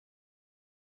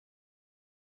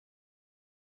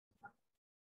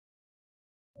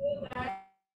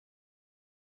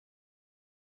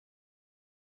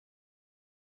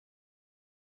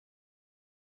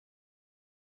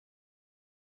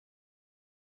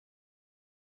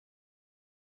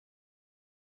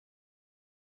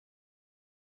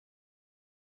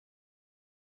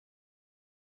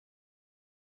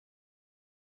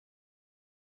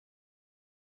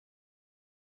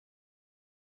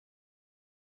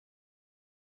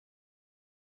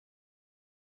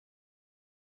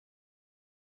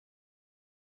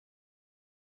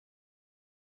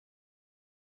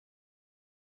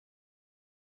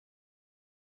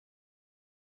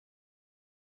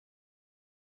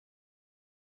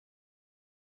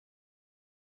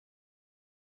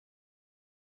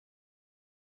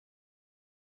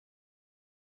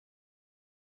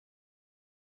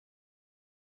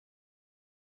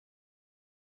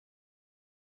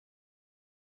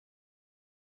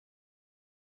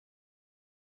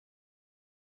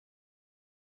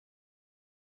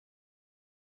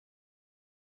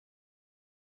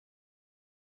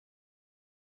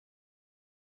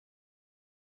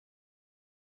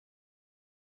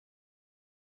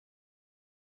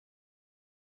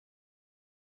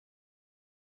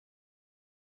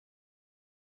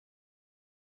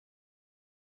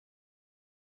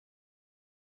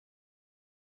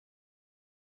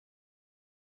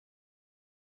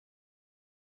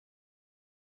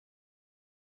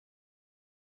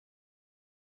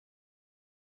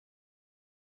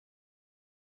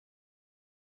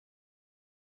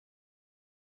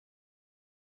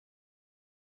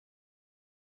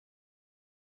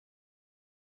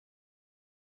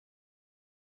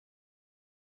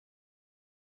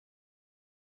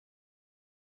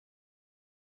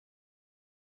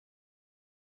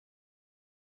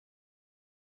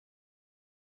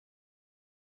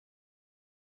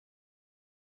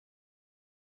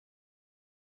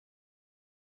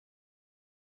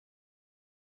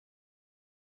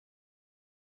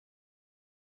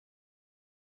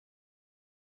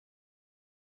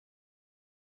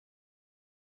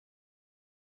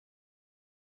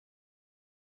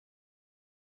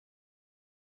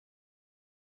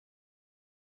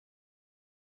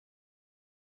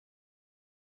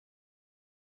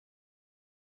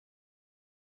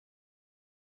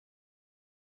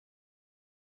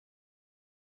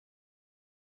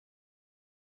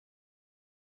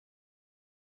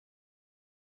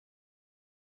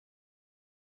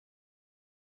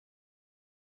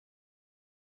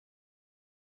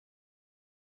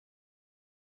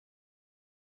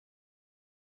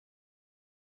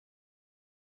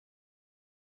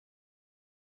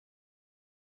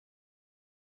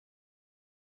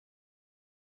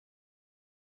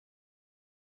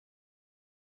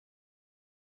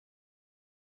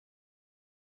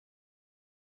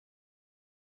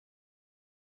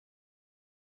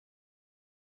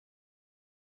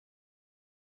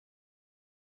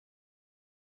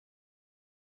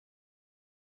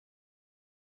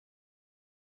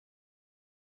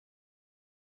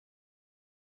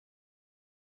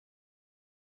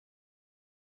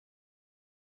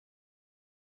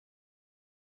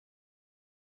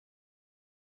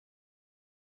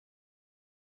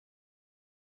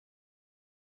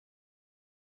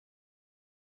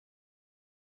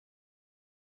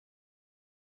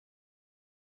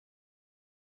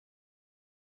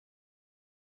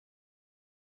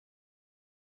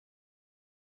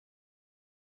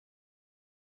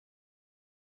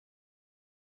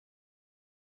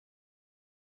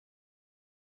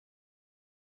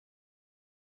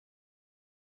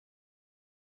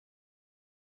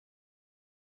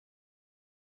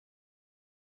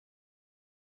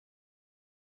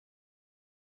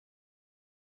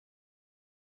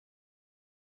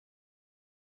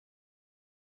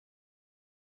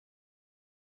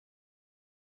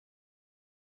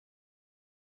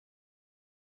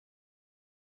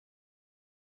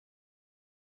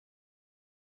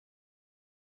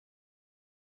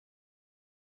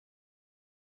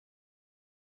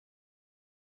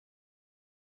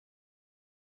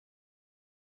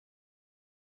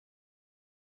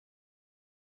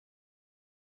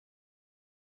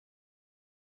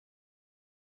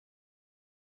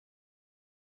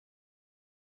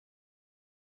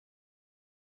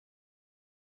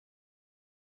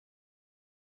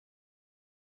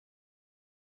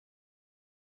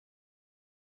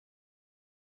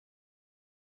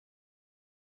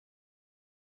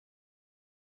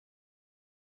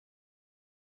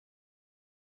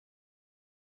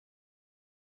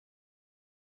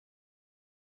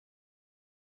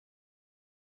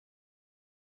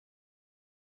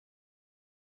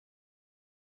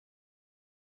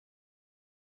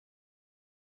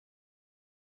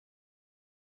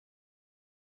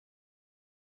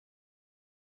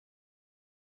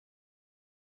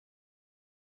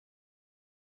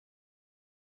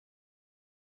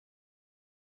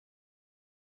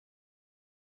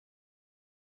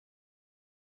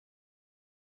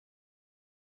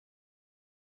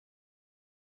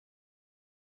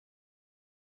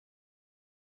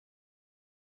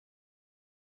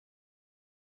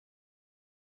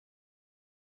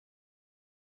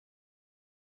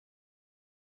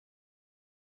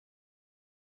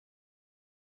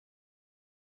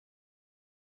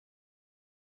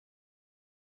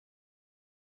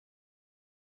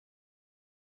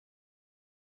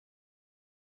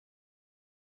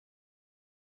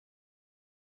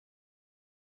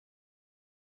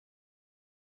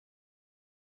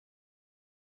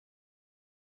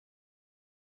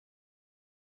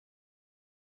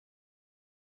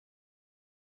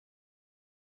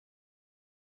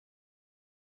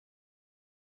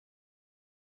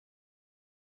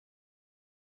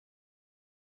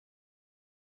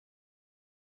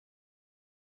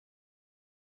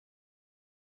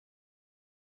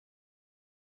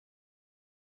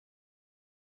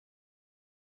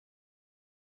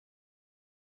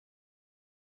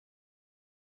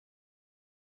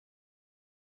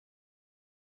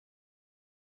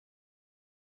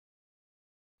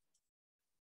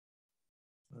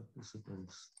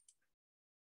participants.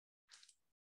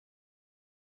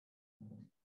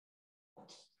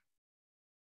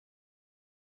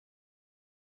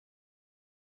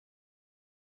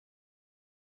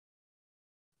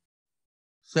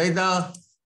 Saida.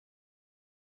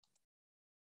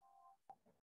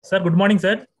 Sir, good morning,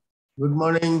 sir. Good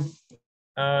morning.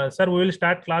 Sir, we will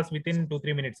start class within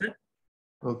 2-3 minutes, sir.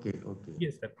 Okay, okay.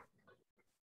 Yes, sir.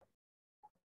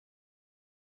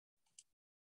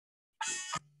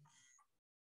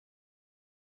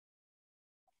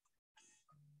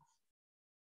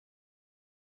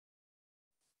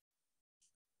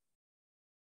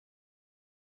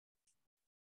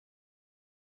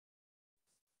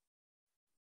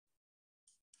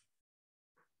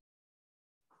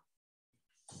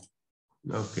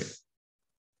 Okay.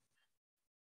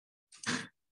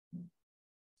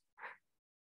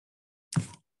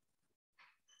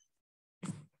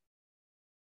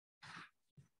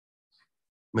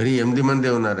 మరి 8 మంది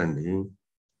ఉన్నారండి.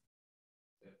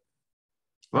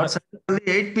 Watts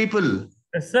 8 people.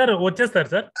 Sir వచ్చేస్తారు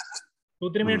sir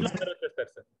 2-3 minutes లో అందరూ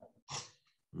వచ్చేస్తారు sir.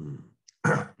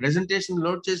 Presentation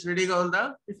load చేసి రెడీగా ఉందా?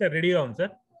 సార్ రెడీగా ఉంది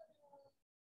సార్.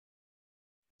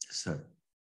 సార్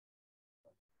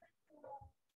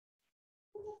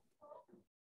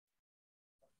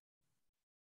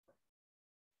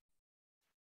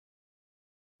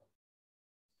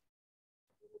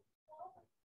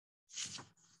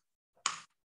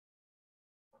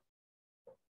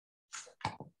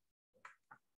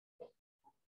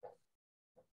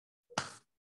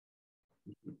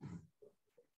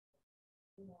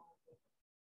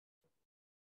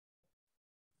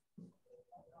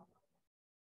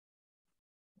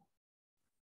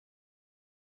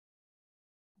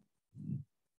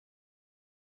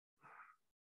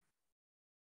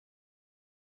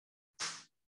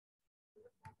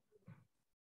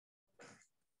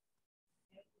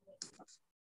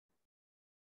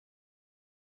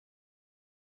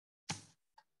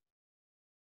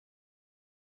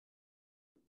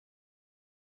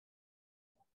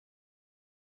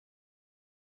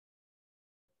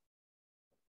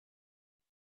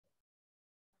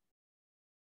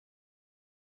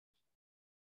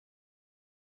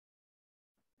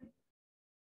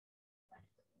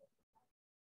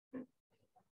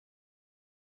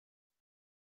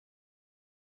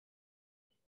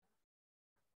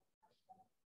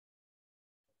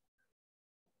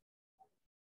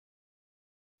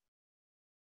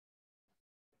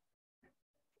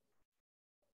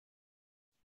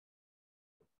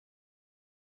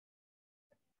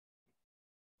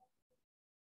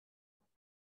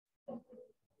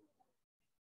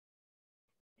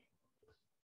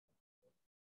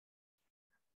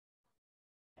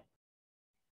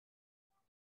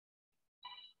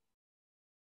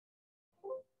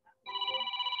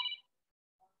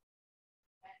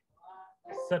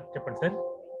సార్ చెప్పండి sir.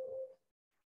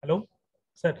 Hello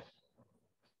sir.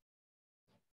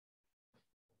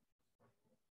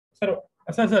 Sir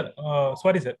sir sir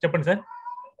sorry sir చెప్పండి sir.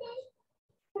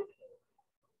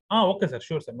 Okay sir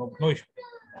sure sir. No issue.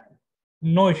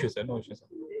 No issue sir. No issue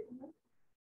sir.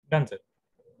 Done sir.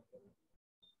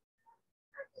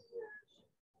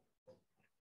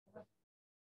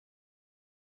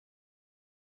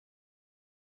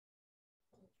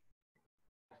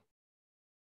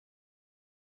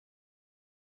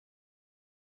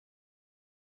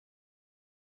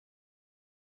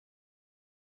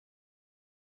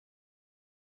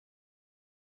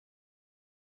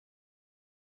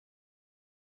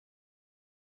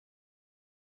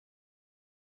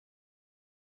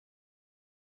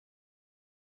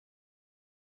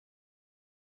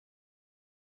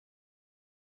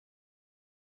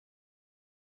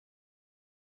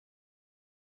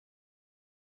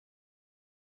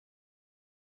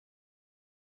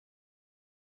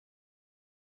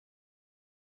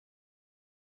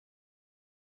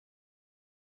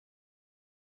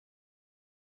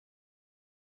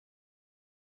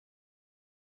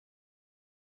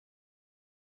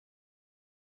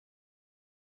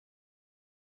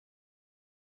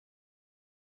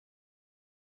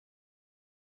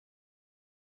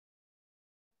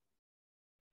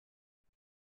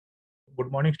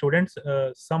 Good morning, students.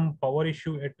 Some power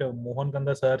issue at Mohan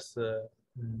Kanda sir's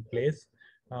place.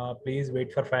 Please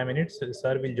wait for 5 minutes.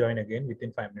 Sir will join again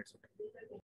within 5 minutes.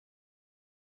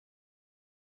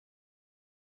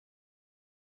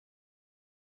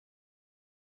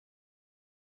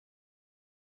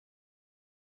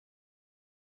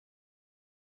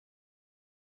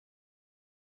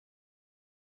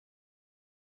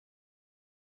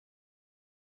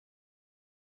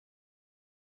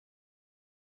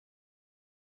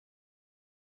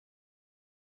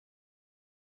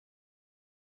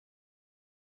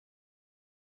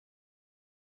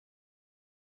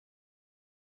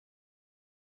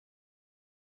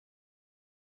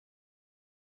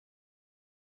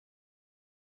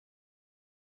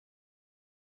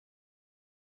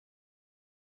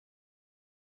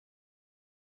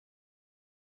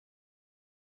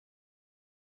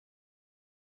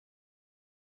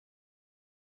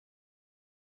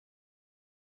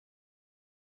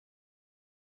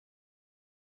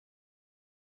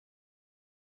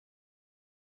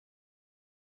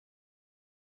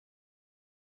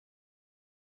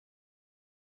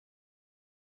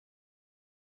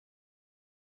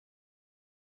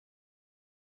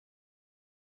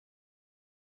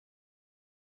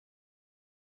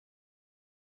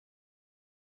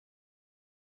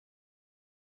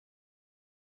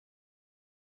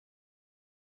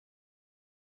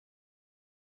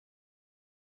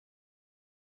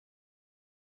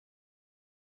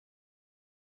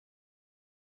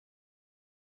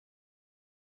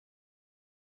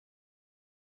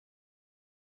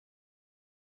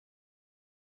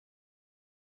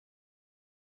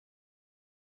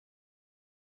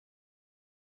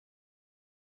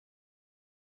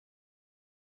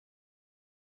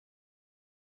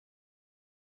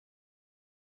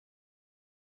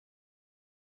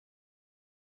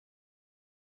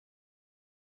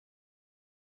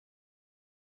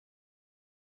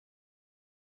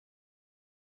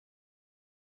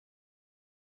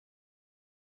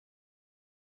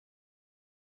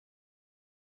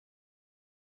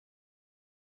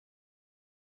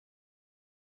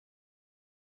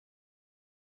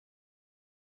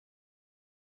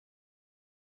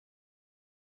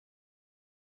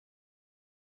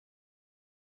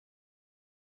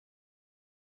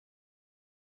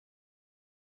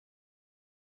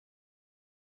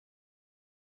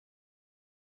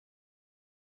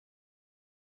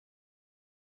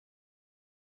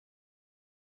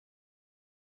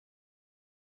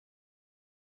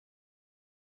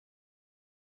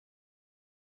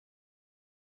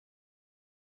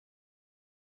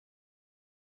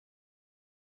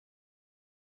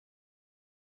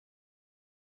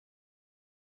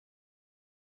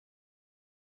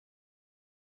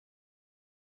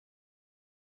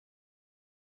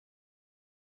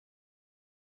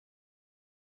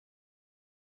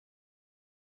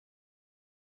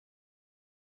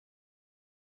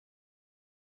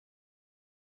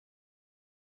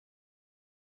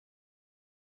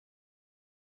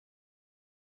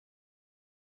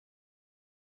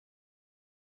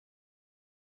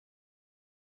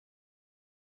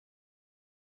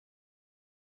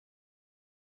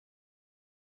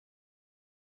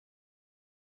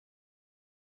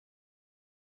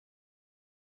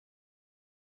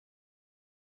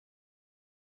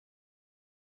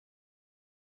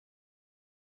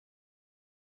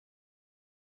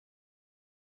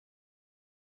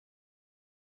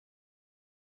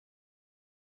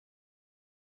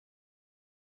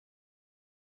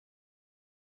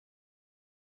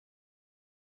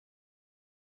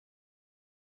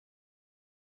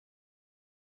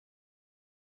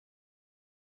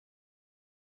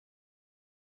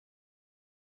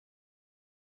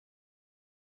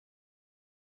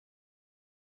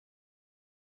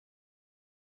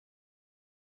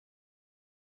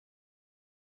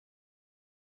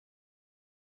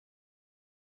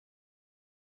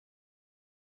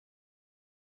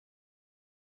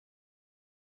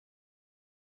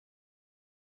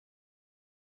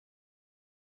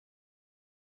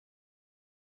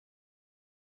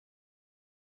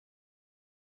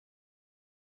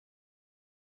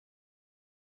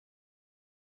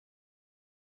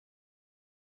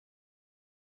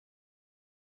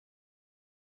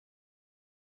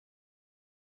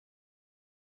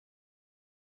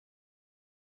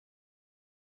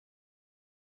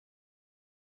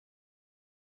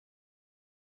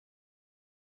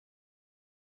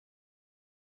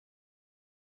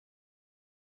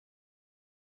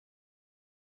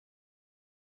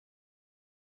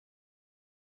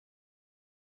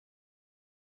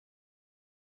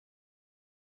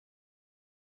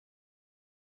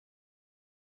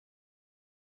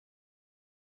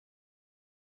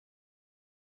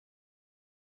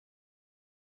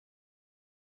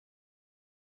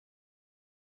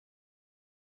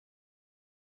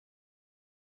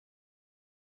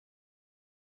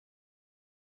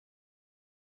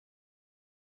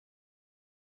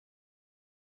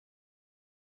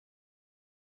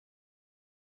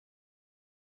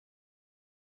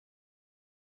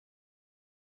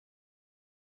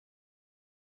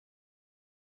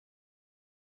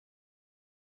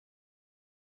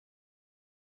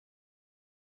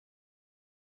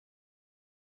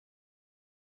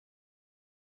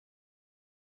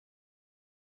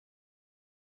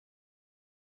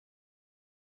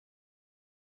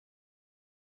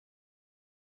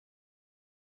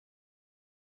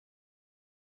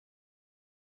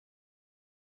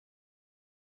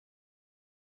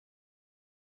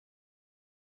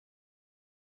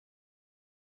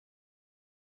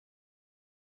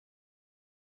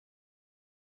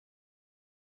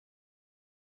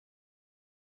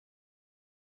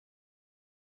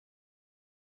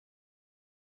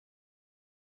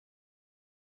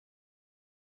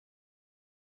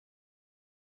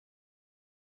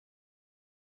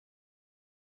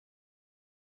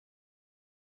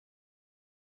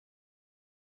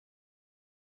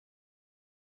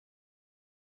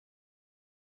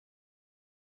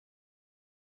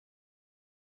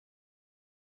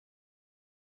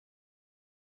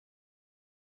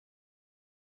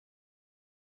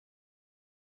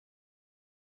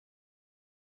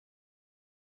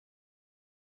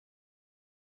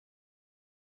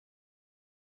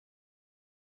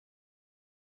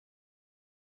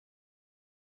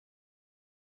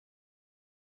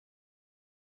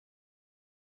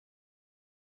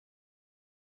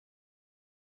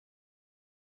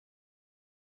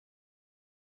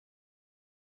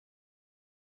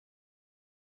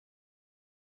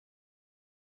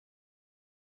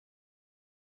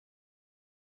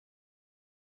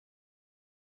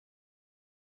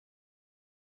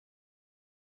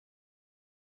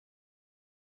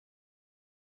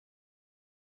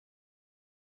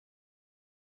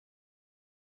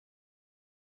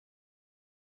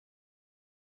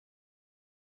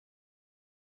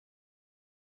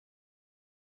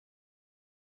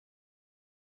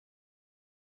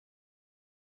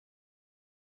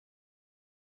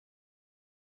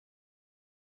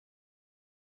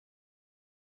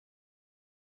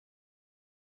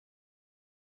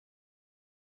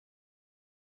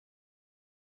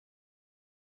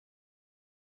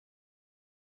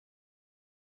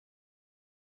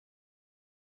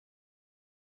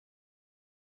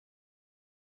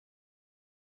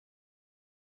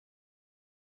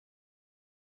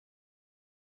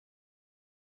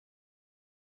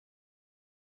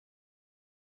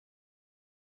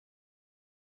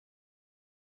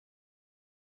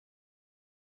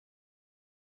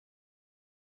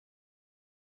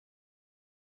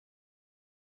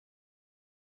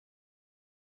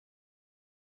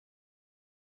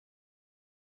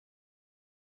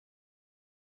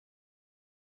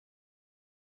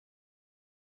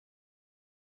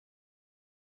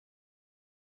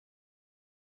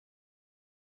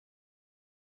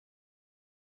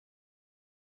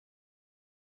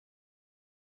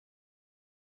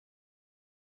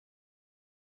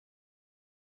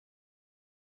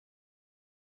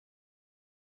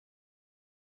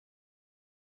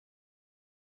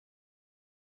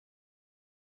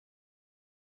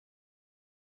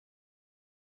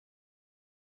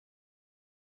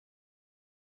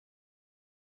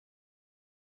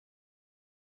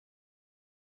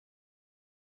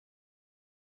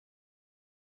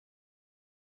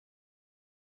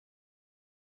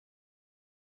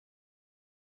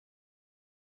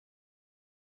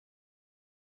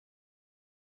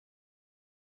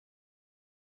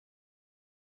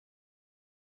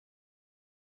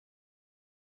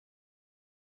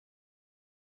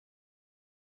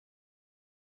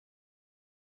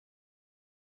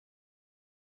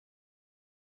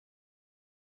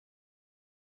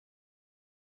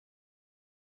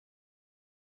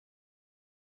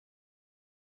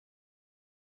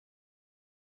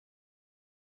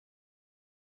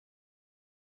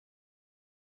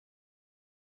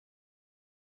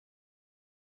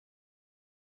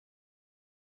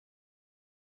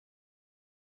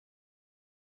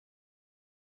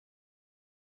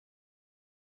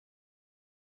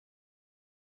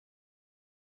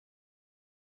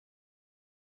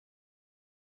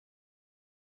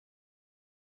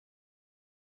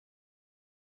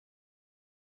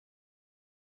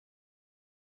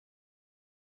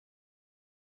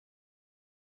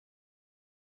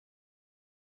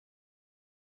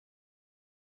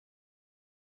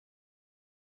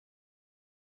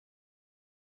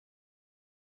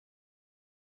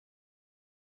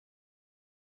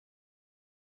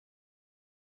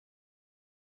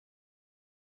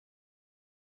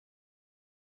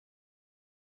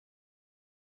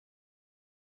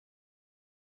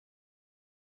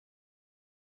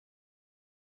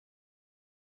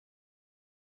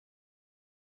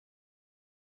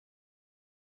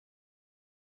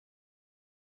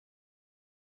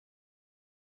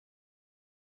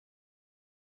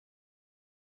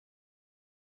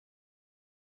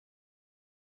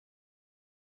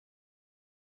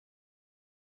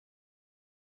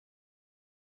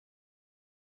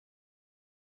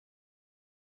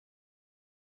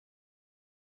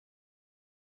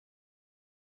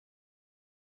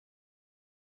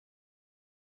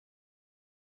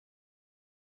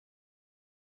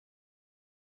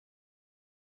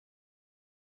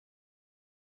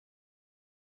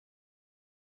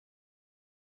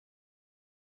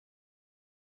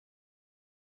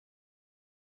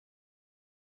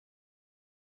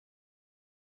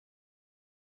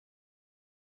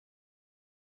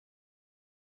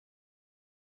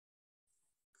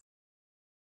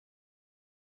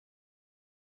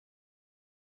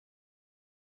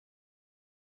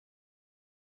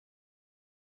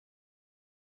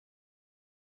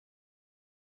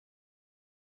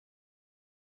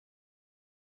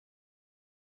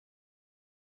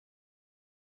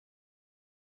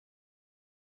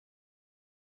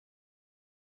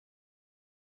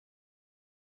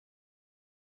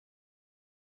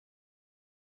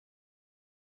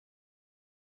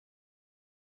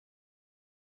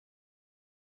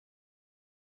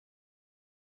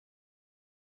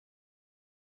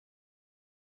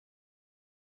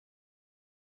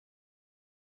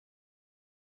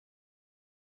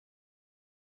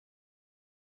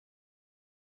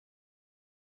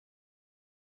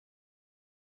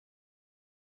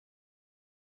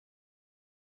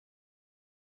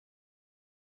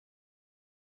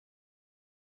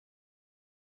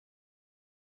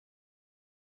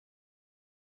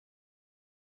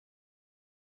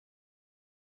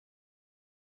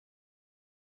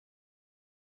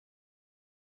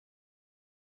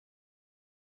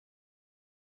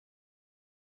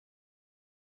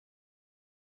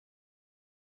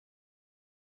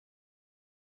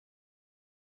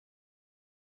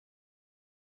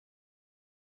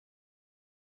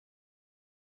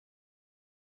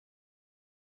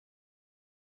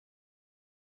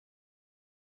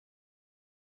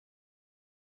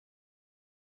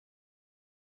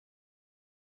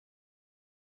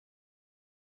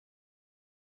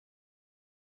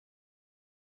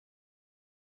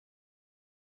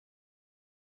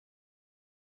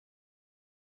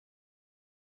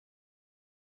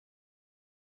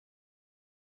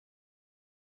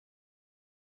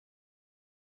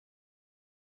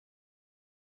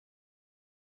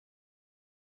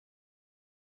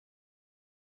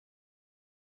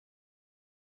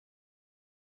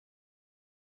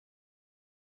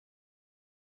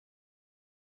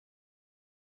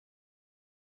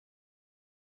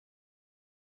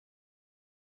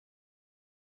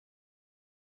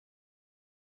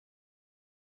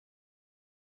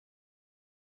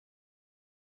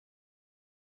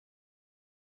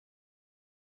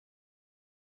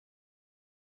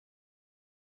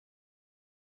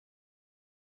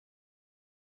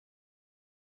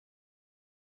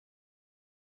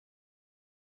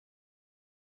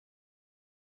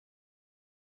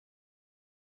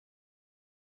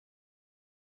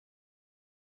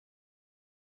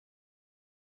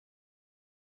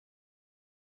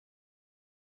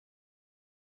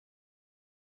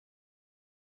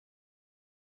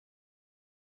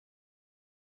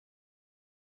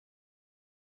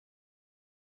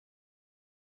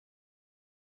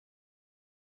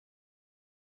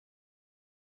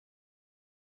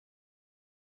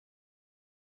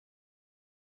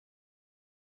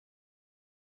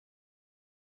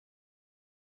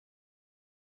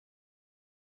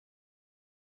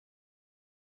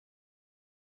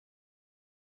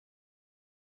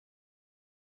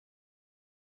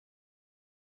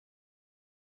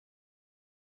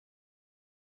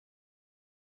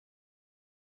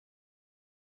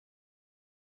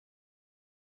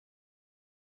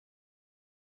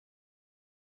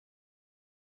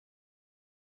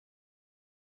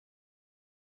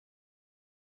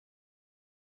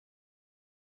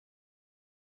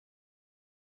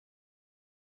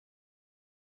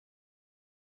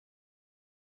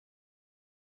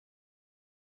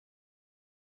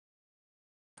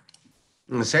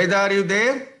 Saida, are you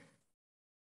there?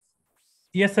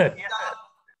 Yes, sir.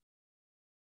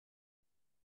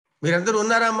 మీరందరూ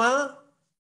ఉన్నారమ్మా?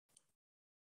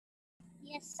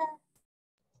 Yes, sir.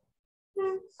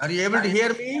 Are you able to hear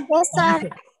me? Yes, sir.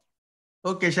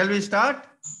 Okay, shall we start?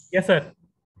 Yes, sir.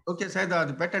 Okay, Saida,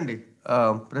 అది పెట్టండి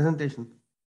presentation.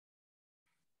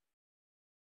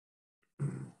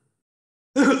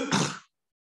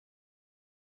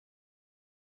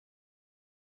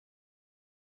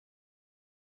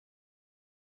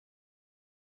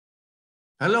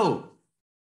 Hello.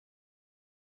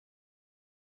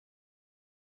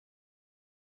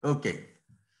 Okay.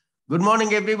 Good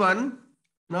morning, everyone.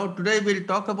 Now, today we'll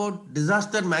talk about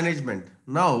disaster management.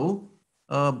 Now,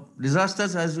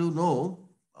 disasters, as you know,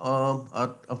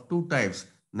 are of two types.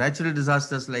 Natural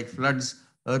disasters like floods,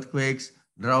 earthquakes,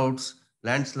 droughts,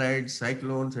 landslides,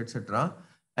 cyclones, etc.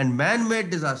 And man-made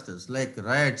disasters like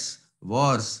riots,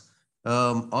 wars,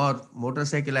 or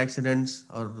motorcycle accidents,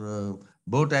 or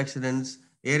boat accidents,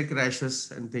 air crashes,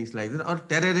 and things like that, or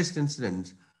terrorist incidents,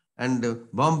 and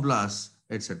bomb blasts,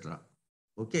 etc.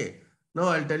 Okay. Now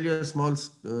I'll tell you a small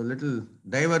little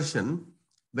diversion.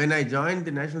 When I joined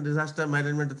the National Disaster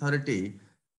Management Authority,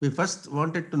 we first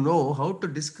wanted to know how to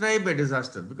describe a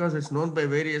disaster because it's known by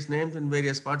various names in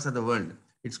various parts of the world.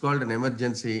 It's called an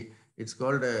emergency. It's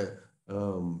called a,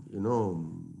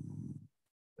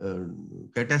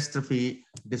 catastrophe.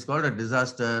 It is called a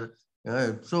disaster.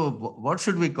 So what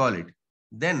should we call it?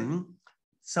 Then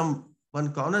one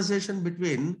conversation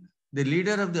between the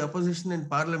leader of the opposition in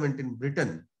parliament in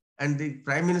Britain and the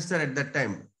prime minister at that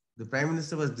time. The prime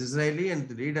minister was Disraeli and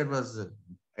the leader was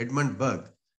Edmund Burke,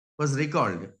 was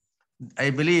recalled. I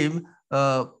believe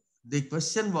the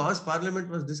question was, parliament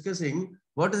was discussing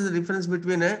what is the difference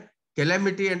between a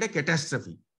calamity and a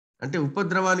catastrophe. అంటే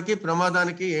ఉపద్రవానికి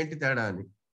ప్రమాదానికి ఏంటి తేడా అని.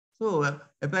 So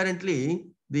apparently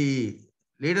the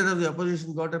leader of the opposition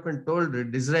got up and told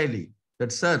Disraeli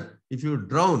that, sir, if you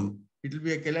drown, it will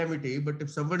be a calamity, but if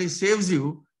somebody saves you,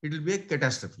 it will be a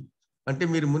catastrophe. అంటే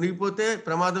మీరు మునిగిపోతే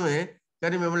ప్రమాదమే,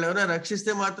 కానీ మిమ్మల్ని ఎవరైనా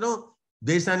రక్షిస్తే మాత్రం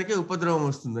దేశానికే ఉపద్రవం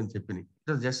వస్తుందని చెప్పింది. It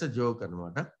was just a joke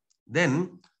అన్నమాట. Then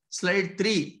slide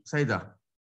 3, Saida.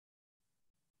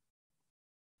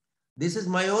 This is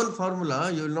my own formula.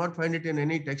 You will not find it in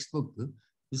any textbook.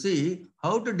 You see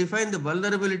how to define the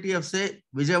vulnerability of, say,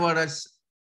 Vijayawada's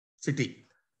city.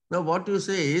 Now, what you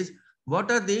say is, what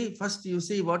are the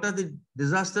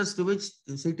disasters to which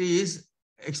the city is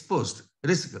exposed,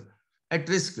 at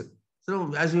risk. So,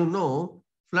 as you know,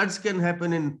 floods can happen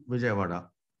in Vijayawada,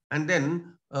 and then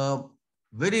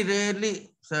very rarely,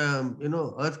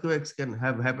 earthquakes can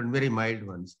have happened, very mild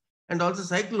ones, and also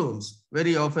cyclones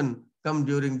very often come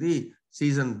during the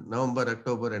season, November,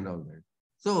 October, and all that.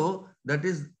 So that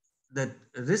is that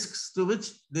risks to which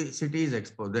the city is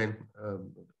exposed, then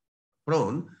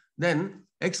prone. Then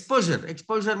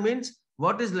exposure means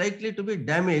what is likely to be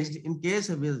damaged in case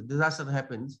a disaster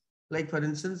happens, like for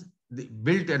instance the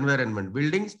built environment,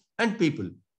 buildings and people.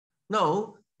 Now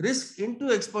risk into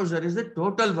exposure is the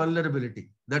total vulnerability,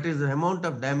 that is the amount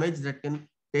of damage that can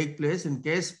take place in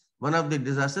case one of the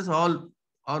disasters, all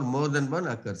or more than one,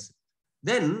 occurs.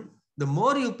 Then the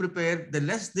more you prepare, the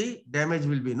less the damage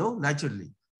will be, naturally.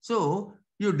 So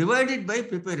you divide it by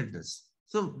preparedness.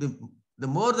 So the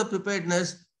more the preparedness,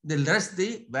 the less the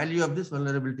value of this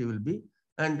vulnerability will be.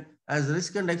 And as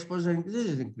risk and exposure increases,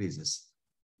 it increases.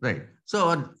 Right. So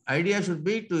our idea should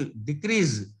be to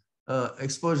decrease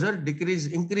exposure,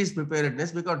 increase preparedness,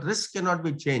 because risk cannot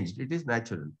be changed. It is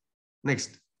natural.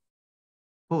 Next.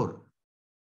 4.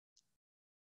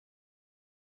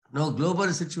 Now, global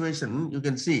situation, you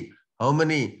can see how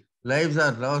many lives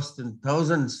are lost in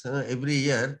thousands every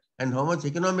year, and how much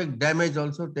economic damage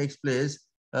also takes place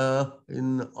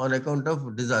on account of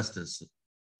disasters.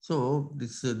 So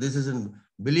this is in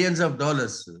billions of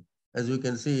dollars. As you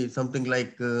can see, something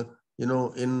like, in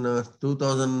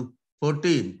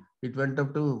 2014, it went up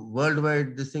to worldwide,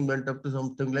 this thing went up to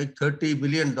something like $30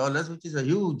 billion, which is a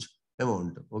huge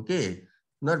amount. Okay.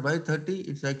 Not by 30,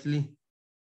 it's actually,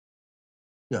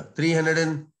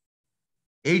 $380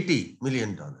 million.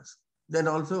 Then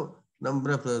also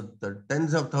number of the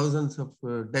tens of thousands of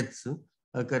deaths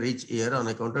occur each year on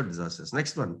account of disasters.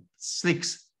 Next one,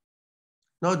 6.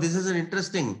 Now this is an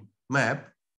interesting map.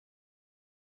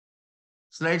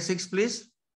 Slide 6, please.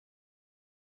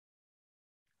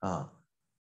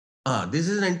 This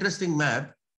is an interesting map.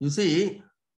 You see,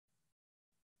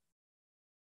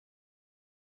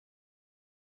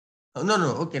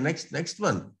 no. Okay, next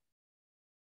one.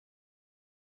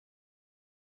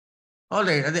 All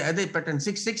right, are they pattern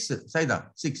 6, Saida,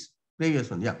 6, previous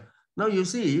one, yeah. Now you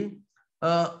see,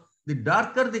 the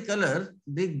darker the color,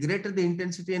 the greater the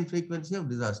intensity and frequency of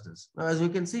disasters. Now, as you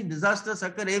can see, disasters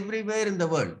occur everywhere in the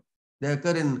world. They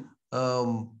occur in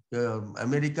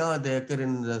America, they occur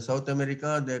in South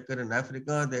America, they occur in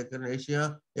Africa, they occur in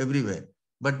Asia, everywhere.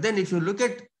 But then if you look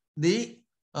at the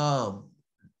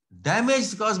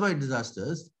damage caused by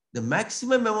disasters, the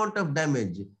maximum amount of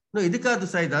damage. No, idi kaadu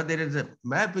Saida, there is a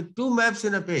map with 2 maps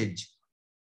in a page.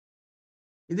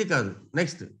 Idi kaadu.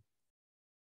 Next.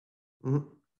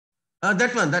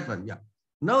 That one, yeah.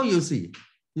 Now you see,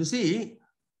 the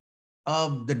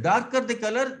darker the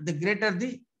color, the greater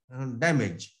the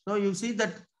damage. So you see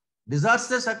that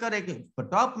disasters occur. For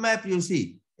top map, you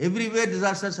see everywhere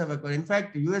disasters have occurred. In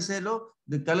fact, USA,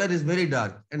 the color is very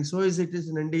dark, and so is it is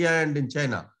in India and in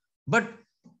China. But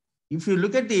if you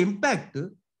look at the impact,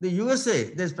 the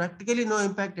USA, there's practically no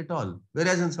impact at all.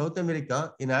 Whereas in South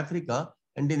America, in Africa,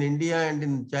 and in India and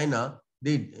in China,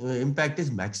 the impact is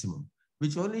maximum,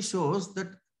 which only shows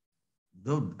that,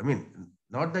 though, I mean,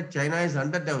 not that China is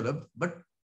underdeveloped, but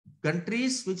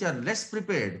countries which are less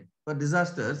prepared for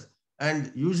disasters,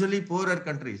 and usually poorer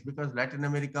countries, because Latin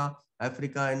America,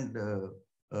 Africa, and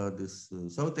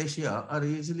South Asia are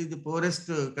usually the poorest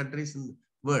countries in the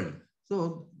world.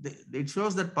 So it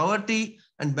shows that poverty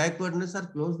and backwardness are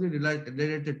closely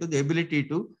related to the ability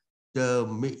to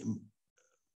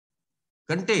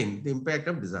contain the impact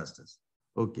of disasters.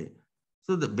 Okay.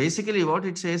 So basically what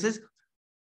it says is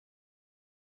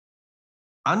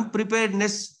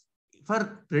unpreparedness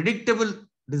for predictable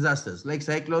disasters, like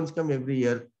cyclones come every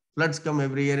year, floods come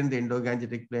every year in the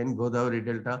Indo-Gangetic Plain, Godavari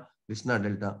Delta, Krishna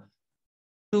Delta.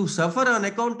 To suffer on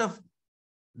account of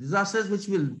disasters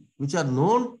which are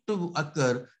known to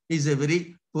occur is a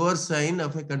very poor sign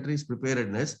of a country's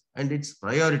preparedness and its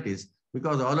priorities,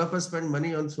 because all of us spend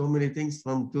money on so many things,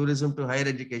 from tourism to higher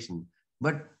education.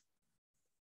 But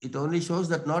it only shows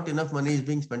that not enough money is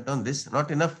being spent on this, not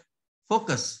enough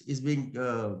focus is being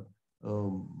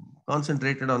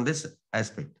concentrated on this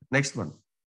aspect. Next one.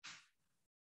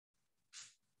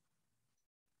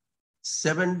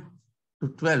 7 to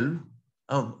 12.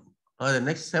 The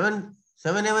next 7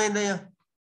 in the year.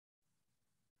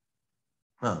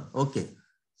 Okay.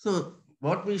 So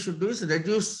what we should do is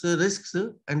reduce risks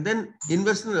and then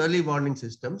invest in early warning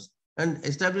systems and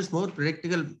establish more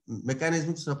predictable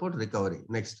mechanisms to support recovery.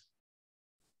 Next.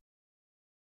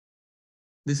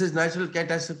 This is natural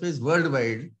catastrophes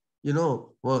worldwide. You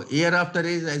know, year after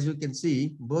year, as you can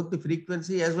see, both the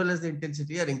frequency as well as the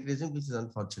intensity are increasing, which is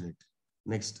unfortunate.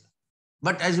 Next.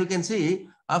 But as you can see,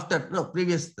 after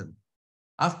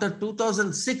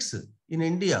 2006 in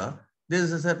India, there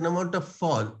is a certain amount of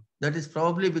fall. That is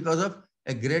probably because of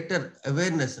a greater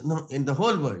awareness in the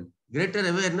whole world, greater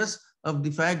awareness of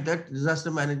the fact that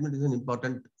disaster management is an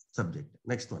important subject.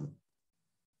 Next one.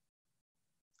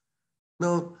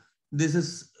 Now, this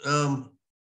is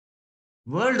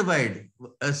worldwide,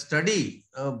 a study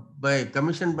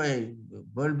commissioned by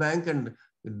World Bank and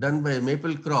done by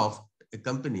Maplecroft, a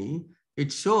company.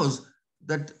 It shows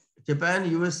that Japan,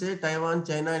 USA, Taiwan,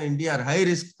 China, and India are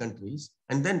high-risk countries.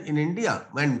 And then in India,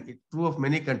 and it's true of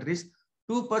many countries,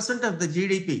 2% of the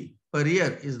GDP per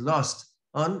year is lost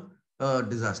on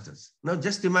disasters. Now,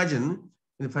 just imagine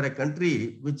for a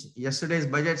country which yesterday's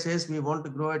budget says we want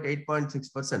to grow at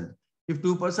 8.6%. If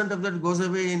 2% of that goes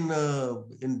away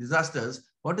in disasters,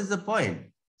 what is the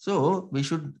point? So we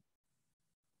should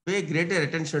pay greater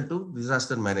attention to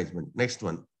disaster management. Next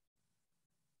one.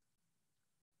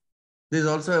 This is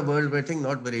also a worldwide thing,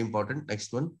 not very important.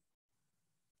 Next one.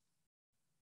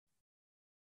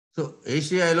 So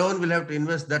Asia alone will have to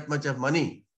invest that much of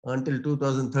money until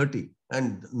 2030.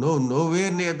 And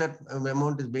nowhere near that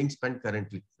amount is being spent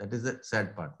currently. That is the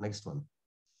sad part. Next one.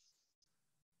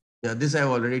 Yeah, this I have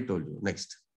already told you.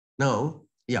 Next. Now,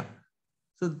 yeah.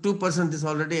 So 2% is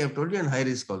already I have told you, and high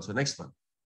risk also. Next one.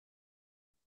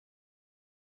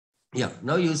 Yeah.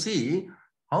 Now you see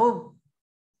how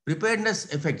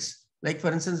preparedness affects. Like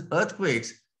for instance,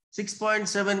 earthquakes,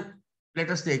 6.7, let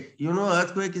us take,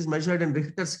 earthquake is measured in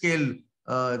Richter scale,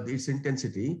 its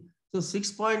intensity. So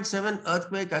 6.7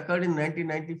 earthquake occurred in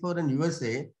 1994 in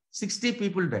USA, 60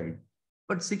 people died.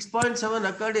 But 6.7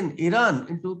 occurred in Iran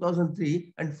in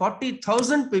 2003 and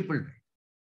 40,000 people died.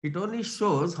 It only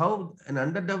shows how an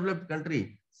underdeveloped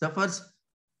country suffers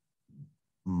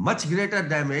much greater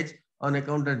damage on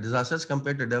account of disasters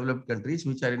compared to developed countries,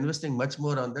 which are investing much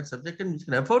more on that subject and which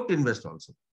can afford to invest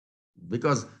also.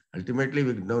 Because ultimately,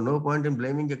 we no point in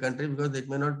blaming a country because it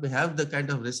may not have the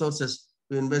kind of resources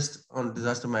to invest on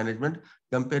disaster management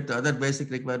compared to other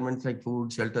basic requirements like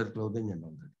food, shelter, clothing, and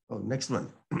all that. Oh, next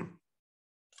one.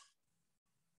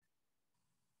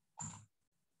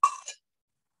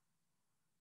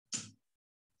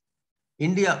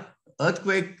 India,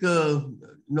 earthquake,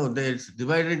 it's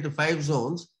divided into 5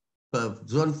 zones.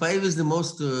 Zone 5 is the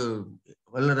most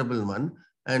vulnerable one.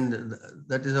 And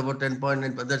that is about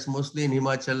 10.9, but that's mostly in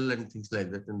Himachal and things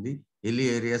like that, in the hilly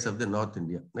areas of the North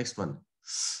India. Next one.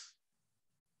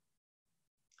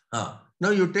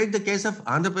 Now you take the case of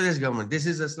Andhra Pradesh government. This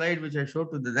is a slide which I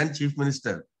showed to the then Chief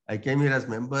Minister. I came here as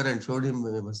member and showed him,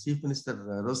 was Chief Minister,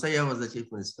 Rosaya was the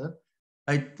Chief Minister.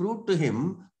 I proved to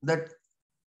him that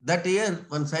year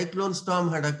one cyclone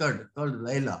storm had occurred called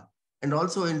Laila. And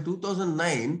also in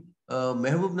 2009,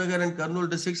 Mehbubnagar and Kurnool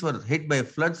districts were hit by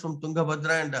floods from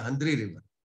Tungabhadra and the Handri River.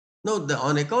 Now,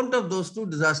 on account of those two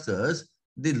disasters,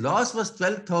 the loss was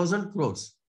 12,000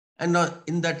 crores. And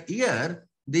in that year,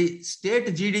 the state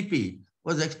GDP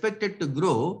was expected to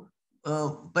grow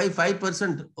by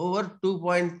 5% over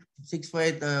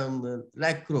 2.65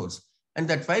 lakh crores. And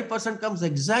that 5% comes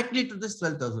exactly to this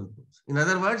 12,000 crores. In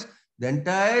other words, the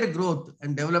entire growth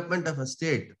and development of a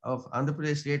state, of Andhra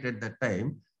Pradesh state at that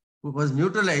time, was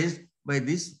neutralized by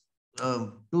these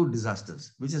two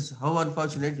disasters, which is how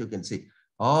unfortunate you can see.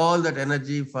 All that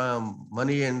energy, from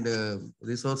money and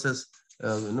resources,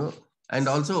 and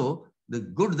also the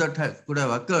good that could have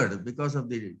occurred because of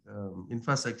the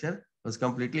infrastructure was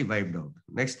completely wiped out.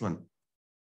 Next one.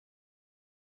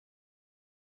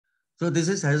 So this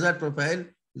is hazard profile.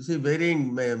 You see,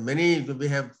 varying many. We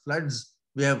have floods.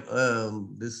 We have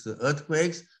this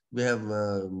earthquakes. We have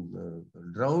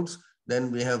droughts.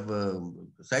 Then we have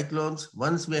cyclones.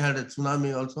 Once we had a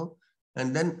tsunami also.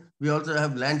 And then we also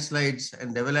have landslides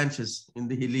and avalanches in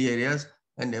the hilly areas,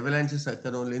 and avalanches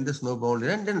occur only in the snow-bound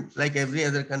area. And then, like every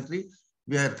other country,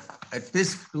 we are at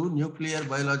risk to nuclear,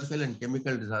 biological, and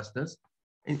chemical disasters,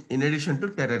 in addition to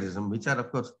terrorism, which are, of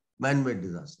course, man-made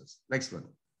disasters. Next one.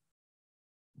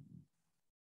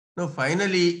 Now,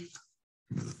 finally,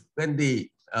 when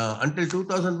until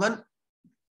 2001,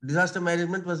 disaster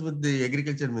management was with the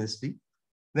Agriculture Ministry.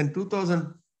 Then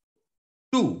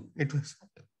 2002, it was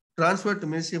transferred to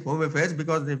Ministry of Home Affairs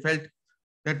because they felt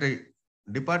that a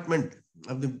department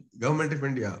of the Government of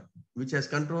India, which has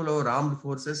control over armed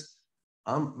forces,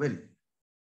 at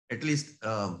least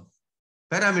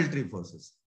paramilitary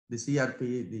forces, the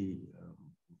CRP, the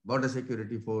Border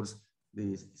Security Force,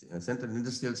 the Central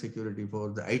Industrial Security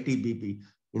Force, the ITBP,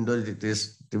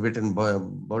 Tibetan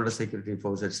Border Security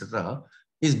Force, etc.,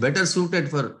 is better suited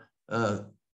for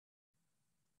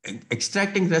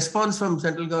extracting response from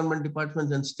central government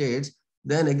departments and states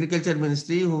than Agriculture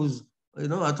Ministry, whose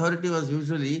authority was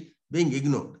usually being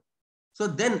ignored. So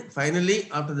then finally,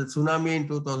 after the tsunami in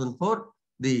 2004,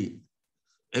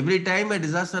 every time a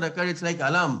disaster occurred, it's like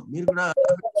alarm.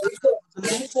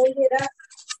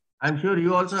 I'm sure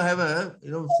you also have a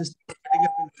system.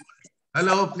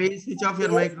 Hello, please switch off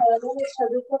your microphone.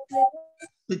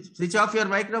 Switch off your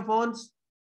microphones.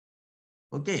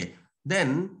 Okay.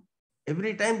 Then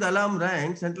every time the alarm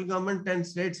rang, central government and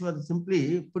states were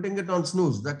simply putting it on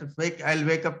snooze. That I'll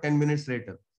wake up 10 minutes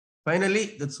later.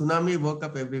 Finally, the tsunami woke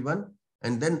up everyone.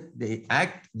 And then the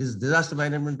act, this Disaster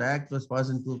Management Act, was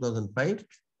passed in 2005.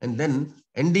 And then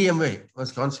NDMA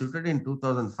was constituted in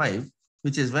 2005,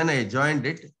 which is when I joined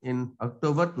it in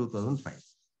October 2005.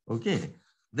 Okay.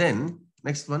 Then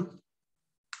next one.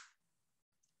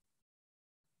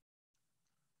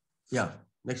 Yeah,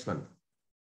 next one.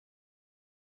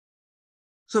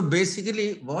 So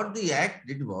basically what the act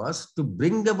did was to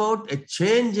bring about a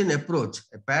change in approach,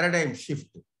 a paradigm shift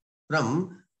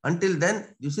from, until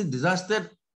then, you see, disasters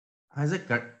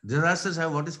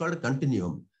have what is called a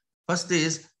continuum. First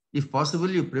is, if possible,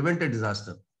 you prevent a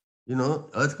disaster.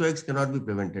 Earthquakes cannot be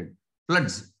prevented.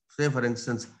 Floods, say for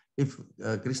instance, if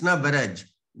Krishna barrage,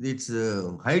 its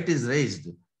height is raised,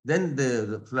 then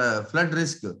the flood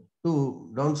risk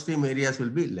to downstream areas will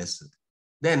be less.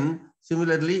 Then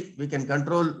similarly, we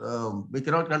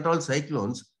cannot control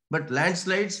cyclones, but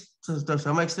landslides, to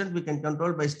some extent, we can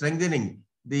control by strengthening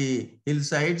the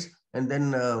hillsides and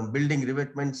then building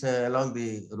revetments along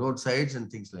the roadsides and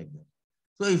things like that.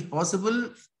 So if possible,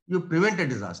 you prevent a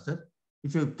disaster.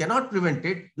 If you cannot prevent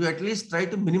it, you at least try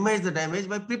to minimize the damage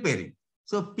by preparing.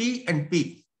 So P and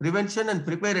P, prevention and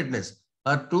preparedness,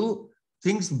 are two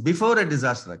things before a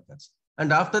disaster occurs.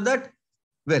 And after that,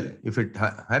 well, if it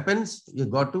happens, you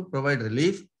got to provide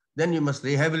relief. Then you must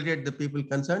rehabilitate the people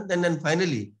concerned. And then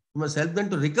finally, you must help them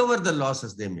to recover the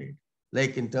losses they made,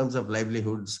 like in terms of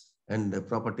livelihoods and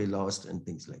property lost and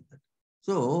things like that.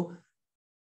 So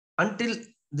until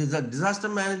the Disaster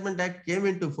Management Act came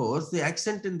into force, the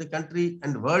accent in the country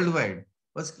and worldwide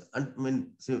was,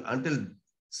 until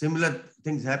similar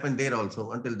things happened there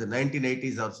also, until the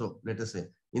 1980s also, let us say,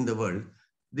 in the world,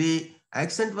 the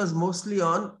accent was mostly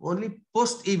on only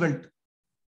post-event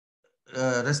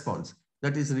response.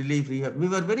 That is relief. We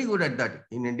were very good at that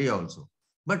in India also.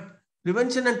 But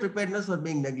prevention and preparedness were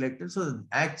being neglected. So the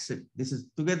acts, this is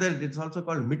together, it's also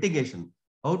called mitigation.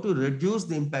 How to reduce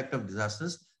the impact of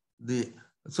disasters. It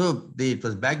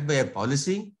was backed by a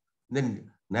policy.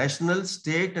 Then national,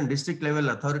 state, and district level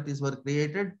authorities were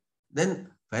created. Then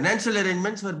financial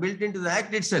arrangements were built into the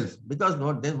act itself, because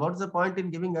what's the point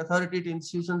in giving authority to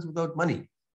institutions without money?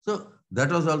 So that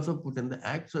was also put in the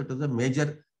act. So it was a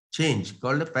major change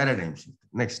called a paradigm shift.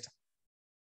 Next.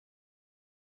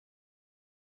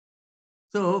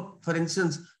 So, for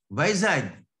instance,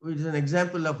 Vizag, which is an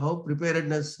example of how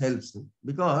preparedness helps,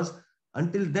 because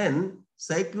until then,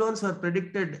 cyclones were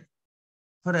predicted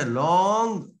for a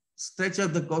long stretch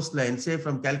of the coastline, say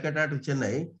from Calcutta to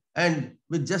Chennai, and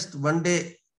with just 1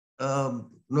 day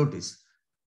notice.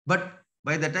 But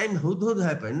by the time Hudhud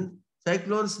happened,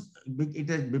 cyclones,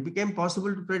 it became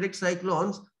possible to predict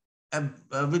cyclones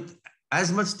with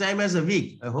as much time as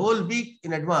a whole week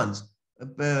in advance.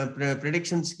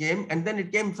 Predictions came, and then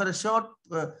it came for a short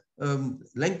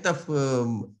length of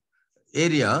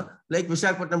area, like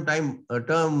Visakhapatnam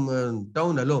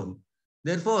town alone.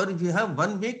 Therefore, if you have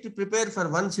 1 week to prepare for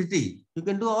one city, you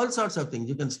can do all sorts of things.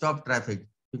 You can stop traffic,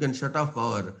 you can shut off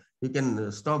power, you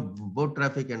can stop boat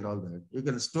traffic and all that. You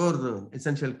can store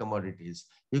essential commodities.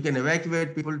 You can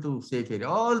evacuate people to safe area.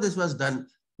 All this was done.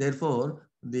 Therefore,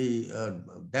 the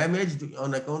damage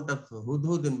on account of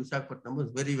Hudhud in Visakhapatnam was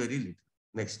very, very little.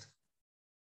 Next.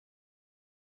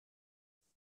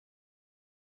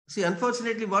 See,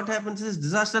 unfortunately, what happens is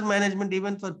disaster management,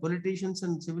 even for politicians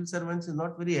and civil servants, is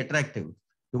not very attractive.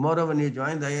 Tomorrow, when you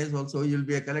join the IAS also, you'll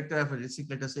be a collector of a district,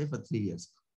 let us say, for 3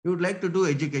 years. You would like to do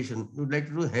education, you would like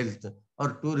to do health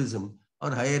or tourism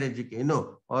or higher education,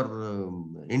 or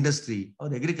industry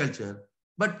or agriculture.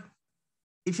 But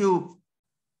if you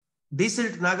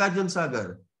desilt Nagarjuna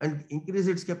Sagar and increase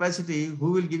its capacity,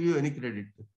 who will give you any credit?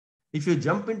 If you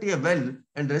jump into a well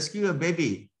and rescue a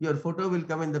baby, your photo will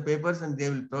come in the papers and they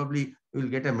will probably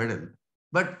get a medal.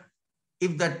 But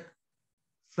if that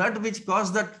flood which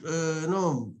caused that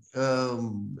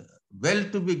well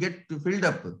to be filled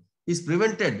up is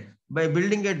prevented by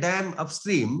building a dam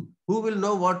upstream, who will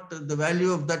know what the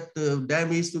value of that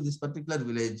dam is to this particular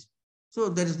village? So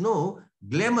there is no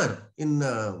glamour in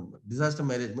disaster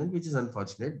management, which is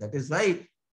unfortunate. That's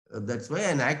why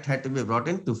an act had to be brought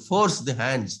in to force the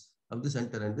hands of the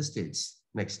center and the states.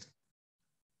 Next.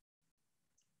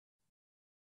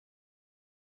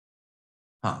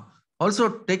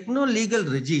 Also, techno-legal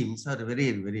regimes are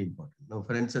very, very important. Now,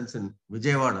 for instance, in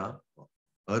Vijayawada,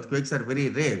 earthquakes are very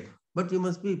rare, but you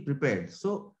must be prepared.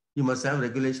 So you must have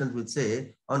regulations which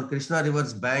say on Krishna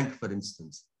River's bank, for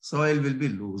instance, soil will be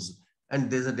loose and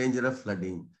there's a danger of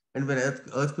flooding. And when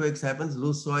earthquakes happens,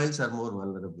 loose soils are more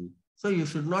vulnerable. So you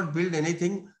should not build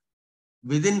anything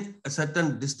within a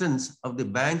certain distance of the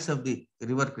banks of the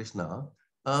river Krishna,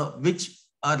 which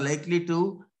are likely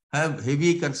to have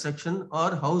heavy construction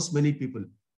or house many people.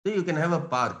 So you can have a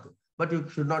park, but you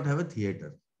should not have a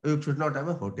theater. You should not have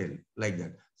a hotel like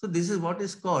that. So this is what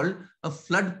is called a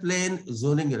floodplain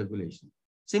zoning regulation.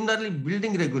 Similarly,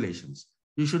 building regulations.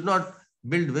 You should not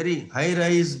build very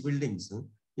high-rise buildings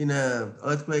in an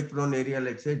earthquake-prone area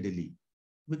like, say, Delhi,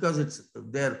 because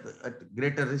they're at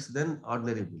greater risk than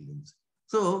ordinary buildings.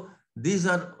 So these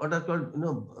are what are called,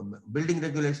 building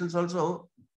regulations. Also,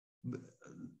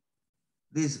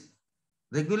 these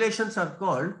regulations are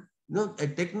called, a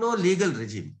techno-legal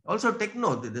regime. Also,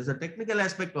 there's a technical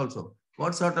aspect also.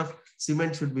 What sort of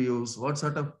cement should be used? What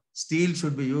sort of steel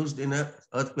should be used in an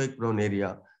earthquake-prone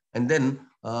area? And then,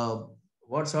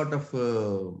 what sort of,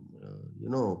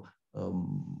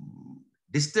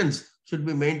 distance should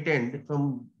be maintained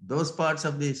from those parts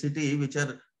of the city which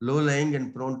are low-lying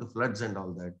and prone to floods and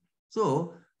all that.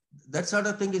 So that sort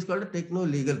of thing is called a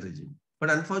techno-legal regime. But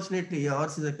unfortunately,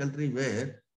 ours is a country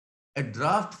where a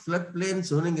draft floodplain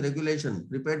zoning regulation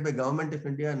prepared by Government of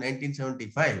India in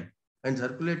 1975 and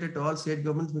circulated to all state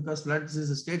governments, because floods is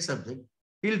a state subject.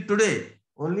 Till today,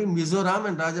 only Mizoram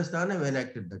and Rajasthan have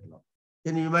enacted that law.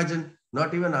 Can you imagine?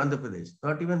 Not even Andhra Pradesh,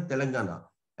 not even Telangana,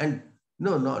 and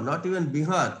not even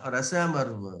Bihar or Assam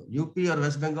or UP or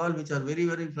West Bengal, which are very,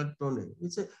 very flood prone.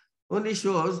 It only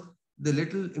shows the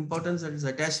little importance that is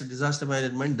attached to disaster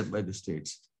management by the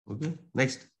states. Okay,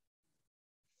 next.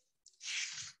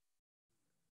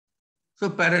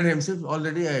 So paradigm shift,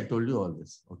 already I told you all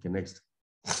this. Okay, next.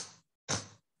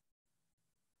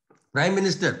 Prime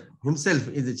Minister himself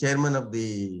is the chairman of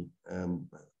the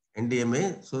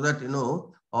NDMA, so that,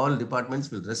 all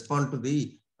departments will respond to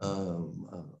the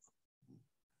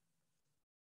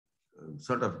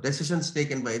sort of decisions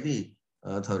taken by the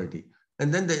authority.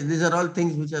 And then these are all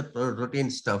things which are routine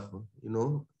stuff,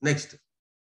 Next,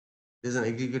 there's an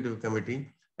executive committee.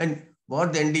 And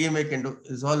what the NDMA can do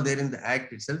is all there in the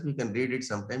act itself. You can read it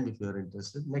sometime if you are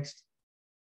interested. Next.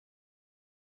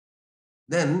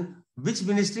 Then, which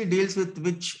ministry deals with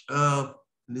which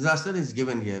disaster is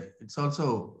given here? It's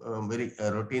also very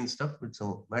routine stuff. It's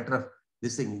a matter of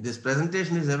this thing. This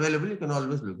presentation is available. You can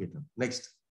always look it up. Next.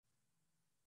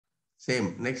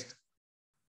 Same. Next.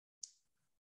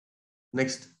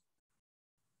 Next.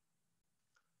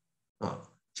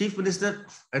 Chief Minister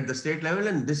at the state level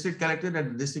and district collector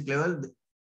at the district level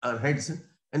are heads.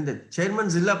 And the chairman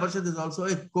Zilla Parishad is also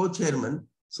a co-chairman,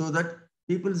 so that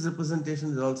people's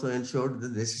representation is also ensured the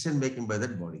decision making by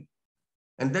that body.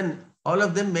 And then all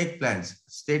of them make plans,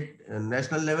 state,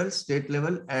 national level, state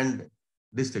level, and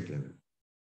district level.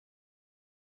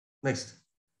 Next.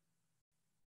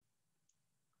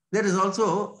 There is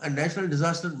also a national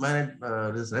disaster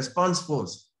response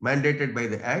force mandated by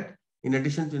the Act, in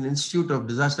addition to an Institute of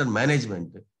Disaster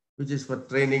Management, which is for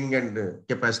training and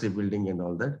capacity building and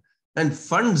all that. And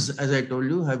funds, as I told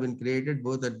you, have been created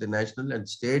both at the national and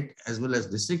state as well as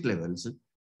district levels,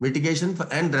 mitigation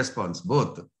and response,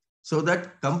 both, so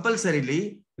that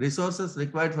compulsorily resources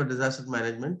required for disaster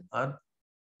management are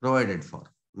provided for.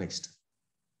 Next.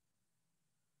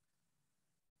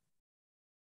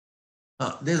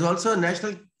 There's also a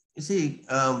national,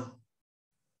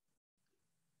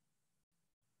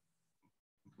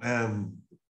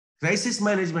 crisis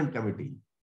management committee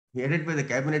headed by the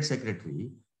cabinet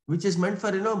secretary, which is meant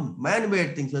for,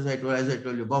 man-made things, as I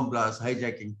told you, bomb blasts,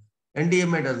 hijacking.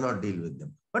 NDMA does not deal with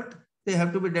them, but they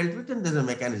have to be dealt with, and there's a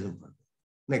mechanism for them.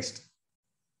 Next.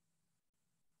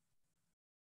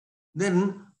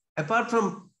 Then, apart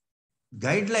from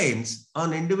guidelines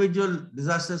on individual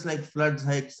disasters like floods,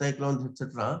 cyclones,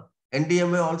 etc.,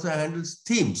 NDMA also handles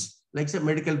themes like, say,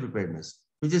 medical preparedness,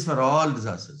 which is for all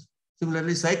disasters.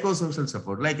 Similarly, psychosocial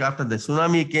support, like after the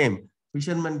tsunami came,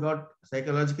 fishermen got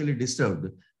psychologically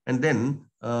disturbed, and then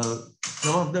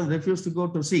some of them refused to go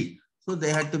to sea. So they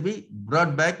had to be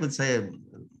brought back with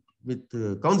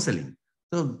counseling.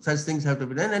 So such things have to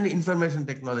be done, and information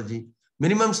technology,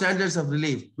 minimum standards of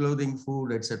relief, clothing,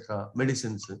 food, etc.,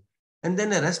 medicines, and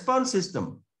then a response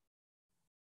system.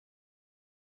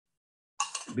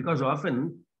 Because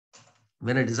often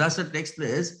when a disaster takes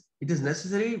place, it is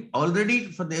necessary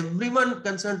already for everyone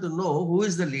concerned to know who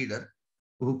is the leader,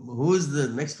 who is the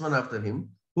next one after him,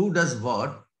 who does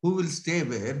what, who will stay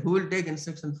where, who will take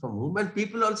instructions from whom, and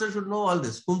people also should know all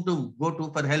this, whom to go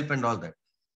to for help and all that.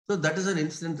 So that is an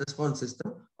incident response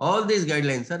system. All these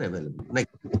guidelines are available.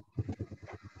 Next.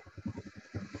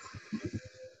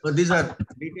 So these are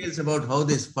details about how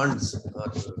these funds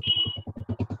are.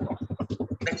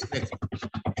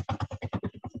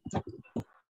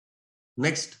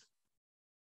 Next.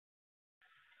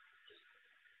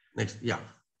 Next, yeah.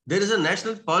 There is a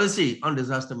national policy on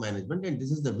disaster management, and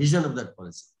this is the vision of that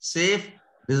policy. Safe,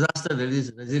 disaster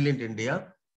resilient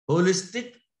India,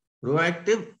 holistic,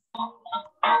 proactive,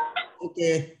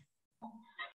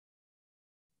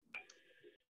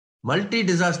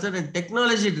 multi-disaster and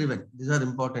technology-driven. These are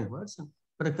important words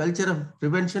for a culture of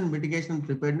prevention, mitigation,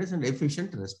 preparedness, and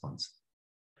efficient response.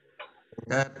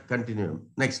 Continuum.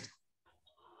 Next.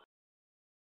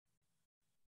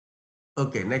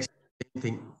 Okay, next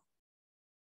thing.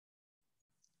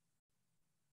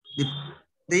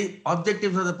 The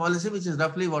objectives of the policy, which is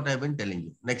roughly what I've been telling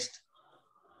you. Next.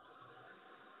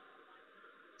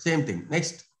 Same thing.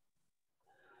 Next.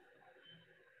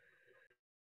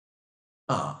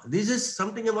 This is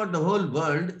something about the whole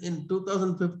world. In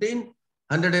 2015,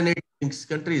 186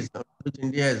 countries, which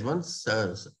India has once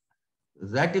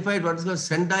ratified what is called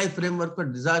Sendai Framework for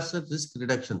Disaster Risk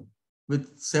Reduction,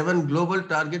 with 7 global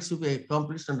targets to be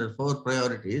accomplished under 4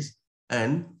 priorities.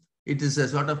 And it is a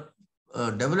sort of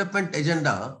development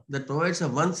agenda that provides a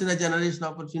once-in-a-generation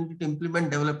opportunity to implement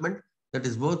development that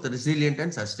is both resilient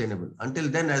and sustainable. Until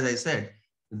then, as I said,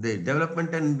 the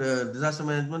development and disaster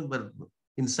management were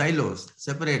in silos,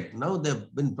 separate. Now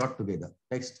they've been brought together.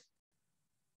 Next.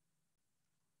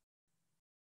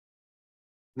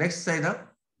 Next slide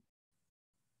up.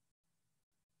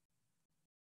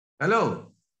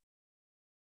 Hello.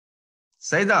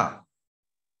 Saida.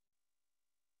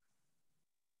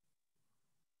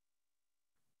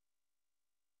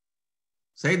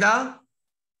 Saida?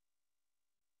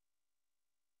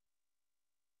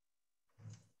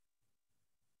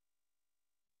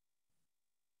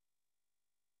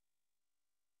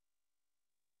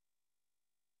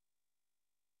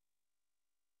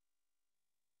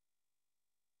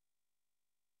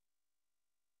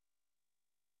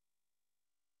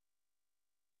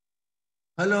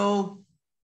 Hello.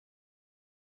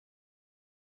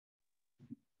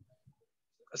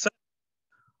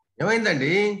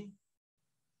 ఏమైందండి?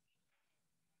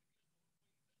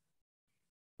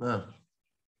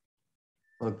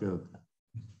 Okay okay.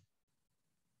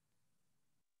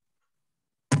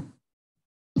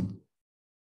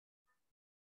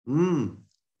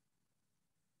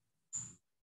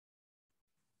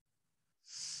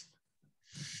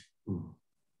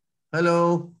 Hello.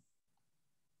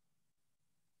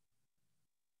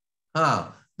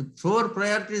 The four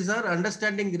priorities are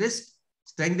understanding risk,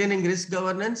 strengthening risk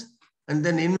governance, and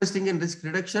then investing in risk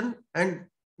reduction and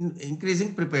increasing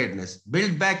preparedness.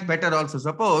 Build back better also.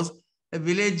 Suppose a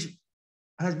village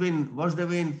has been washed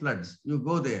away in floods. You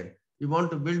go there. You want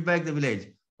to build back the village.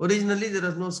 Originally, there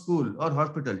was no school or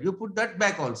hospital. You put that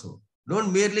back also.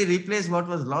 Don't merely replace what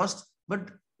was lost, but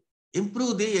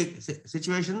improve the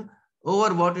situation over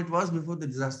what it was before the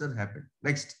disaster happened.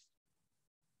 Next.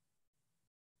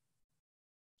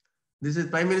 This is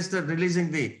Prime Minister releasing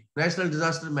the National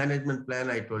Disaster Management Plan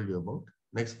I told you about.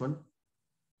 Next one.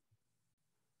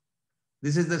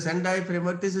 This is the Sendai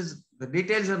framework. The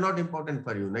details are not important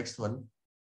for you. Next one.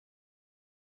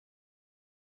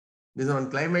 This is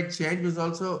on climate change, is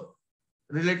also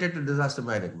related to disaster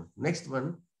management. Next one.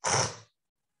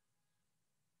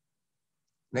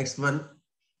 Next one.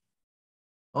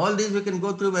 All these we can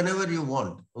go through whenever you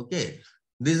want. Okay.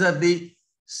 These are the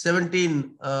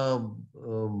 17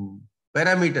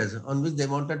 parameters on which they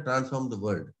want to transform the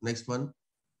world. Next one.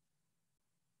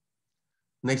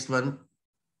 Next one.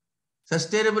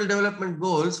 Sustainable Development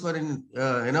Goals were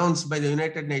announced by the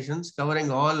United Nations, covering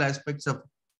all aspects of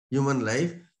human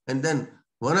life. And then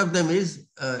one of them is,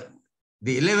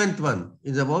 the 11th one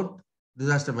is about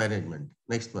disaster management.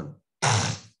 Next one.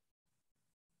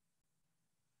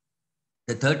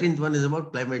 The 13th one is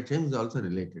about climate change, is also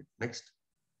related. Next.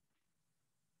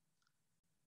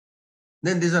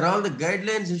 Then these are all the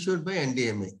guidelines issued by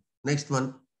NDMA. Next one.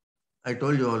 I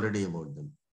told you already about them.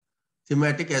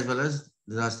 Thematic as well as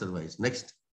disaster-wise. Next.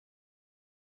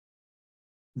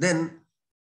 Then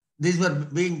these are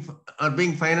being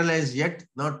finalized yet,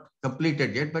 not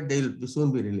completed yet, but they will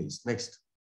soon be released. Next.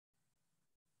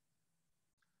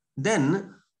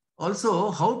 Then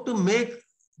also how to make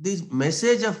this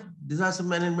message of disaster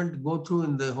management go through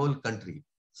in the whole country.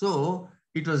 So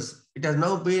it has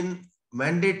now been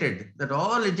mandated that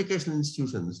all educational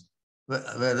institutions,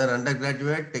 whether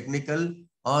undergraduate, technical,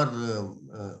 or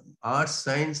arts,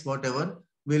 science, whatever,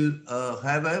 will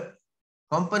have a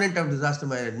component of disaster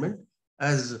management,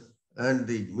 and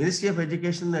the Ministry of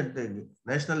Education at the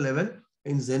national level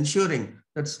is ensuring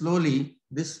that slowly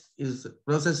this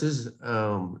process is,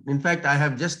 in fact, I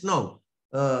have just now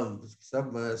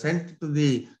sent to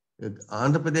the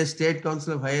Andhra Pradesh State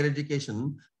Council of Higher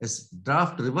Education a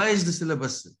draft revised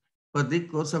syllabus for the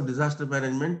course of disaster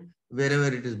management wherever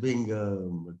it is being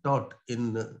taught in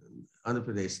Andhra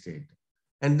Pradesh state.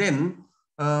 And then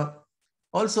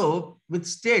also with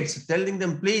states telling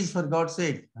them, please, for God's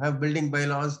sake, have building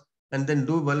bylaws and then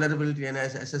do vulnerability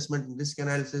assessment and risk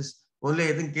analysis. Only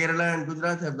I think Kerala and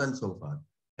Gujarat have done so far.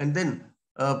 And then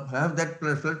have that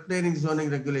floodplain zoning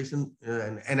regulation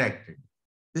enacted.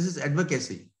 This is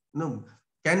advocacy,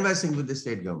 canvassing with the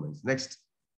state governments. Next.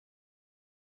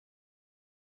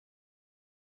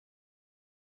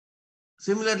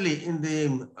 Similarly, in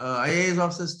the IAS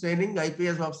officers training,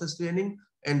 IPS officers training,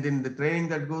 and in the training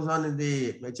that goes on in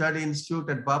the HRD Institute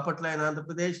at Bapatla in Andhra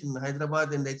Pradesh, in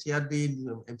Hyderabad, in the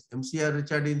MCR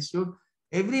HRD Institute,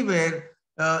 everywhere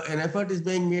an effort is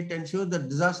being made to ensure that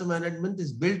disaster management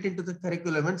is built into the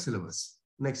curriculum and syllabus.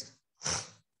 Next.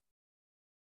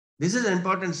 This is an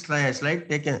important slide.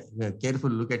 Take a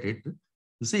careful look at it.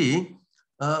 You see,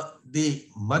 the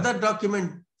mother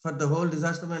document for the whole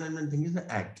disaster management thing is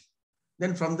the Act.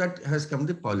 Then from that has come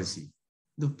the policy.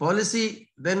 The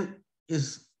policy then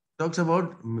talks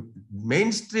about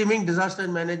mainstreaming disaster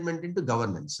management into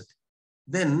governance.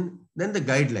 Then the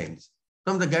guidelines.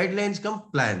 From the guidelines come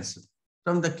plans.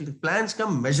 From the plans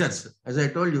come measures. As I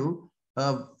told you,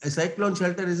 a cyclone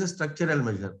shelter is a structural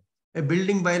measure. A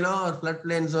building bylaw or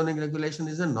floodplain zoning regulation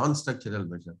is a non-structural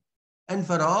measure. And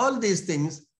for all these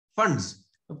things, funds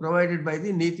are provided by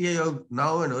the Niti Aayog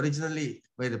now and originally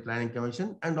by the Planning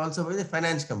Commission and also by the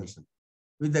Finance Commission.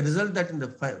 With the result that in the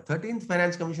 13th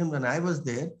Finance Commission, when I was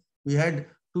there, we had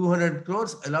 200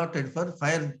 crores allotted for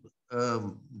fire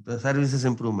services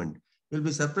improvement. You'll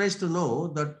be surprised to know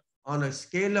that on a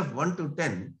scale of 1 to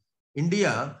 10,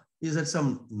 India is at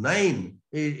some 9.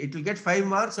 It will get 5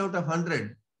 marks out of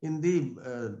 100 in the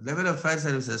level of fire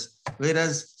services,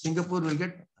 whereas Singapore will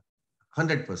get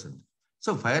 100%.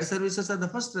 So fire services are the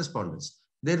first responders.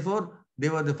 Therefore, they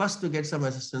were the first to get some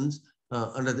assistance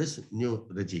under this new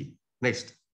regime.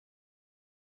 Next.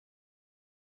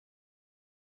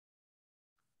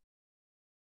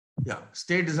 Yeah,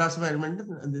 state disaster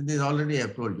management, this already I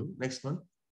have told you. Next one.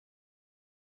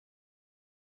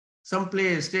 Some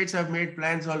states have made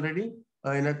plans already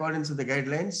in accordance with the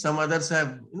guidelines. Some others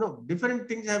have, different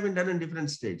things have been done in different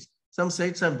states. Some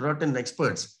states have brought in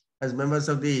experts as members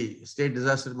of the State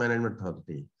Disaster Management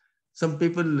Authority.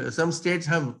 Some states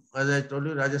have, as I told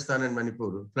you, Rajasthan and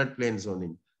Manipur, floodplain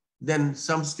zoning. Then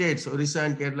some states, Orissa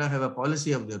and Kerala, have a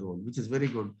policy of their own, which is very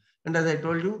good. And as I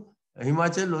told you,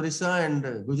 Himachal, Orissa,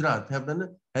 and Gujarat have done a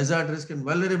hazard risk and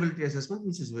vulnerability assessment,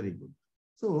 which is very good.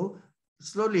 So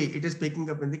slowly it is picking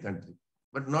up in the country,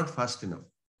 but not fast enough.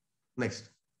 Next.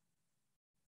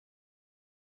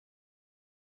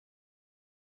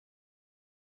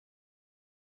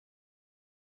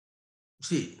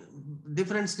 See,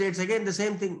 different states, again, the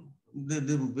same thing. The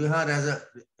Bihar has a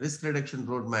risk reduction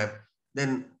roadmap.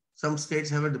 Then some states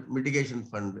have a mitigation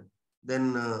fund.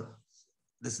 Then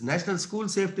this National School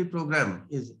Safety Program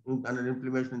is under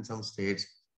implementation in some states.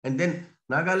 And then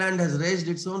Nagaland has raised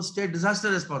its own state disaster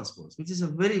response force, which is a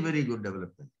very, very good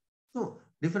development. So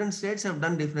different states have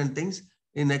done different things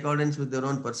in accordance with their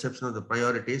own perception of the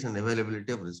priorities and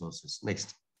availability of resources.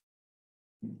 Next.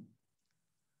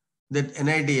 That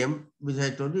NIDM, which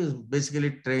I told you, is basically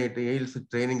deals with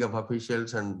training of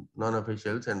officials and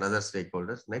non-officials and other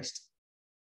stakeholders. Next.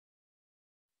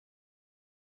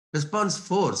 Response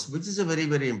force, which is a very,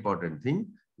 very important thing.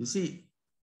 You see,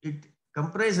 it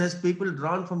comprises people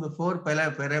drawn from the 4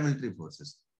 paramilitary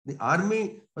forces. The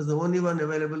army was the only one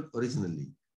available originally.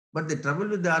 But the trouble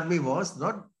with the army was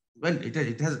not, well,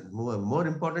 it has more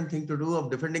important thing to do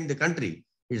of defending the country.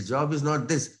 Its job is not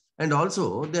this. And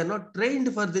also, they are not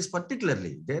trained for this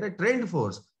particularly. They are a trained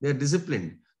force. They are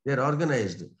disciplined. They are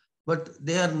organized. But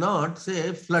they are not,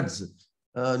 say, floods,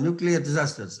 nuclear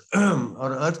disasters,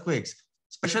 or earthquakes.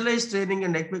 Specialized training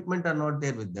and equipment are not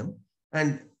there with them.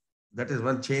 And that is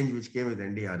one change which came with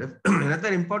NDRF.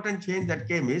 Another important change that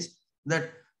came is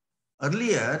that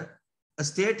earlier, a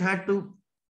state had to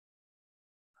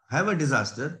have a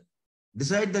disaster,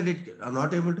 decide that it are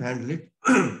not able to handle it,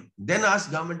 then ask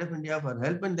Government of India for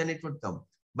help, and then it would come.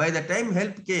 By the time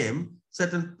help came,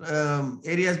 certain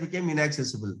areas became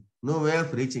inaccessible, no way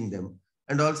of reaching them.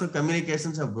 And also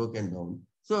communications have broken down.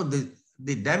 So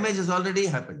the damage has already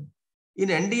happened. In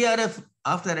NDRF,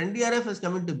 after NDRF has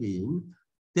come into being,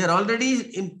 they are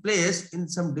already in place in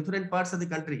some different parts of the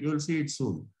country. You will see it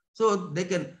soon. So they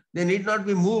need not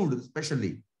be moved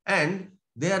especially. And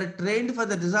they are trained for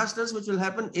the disasters which will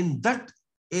happen in that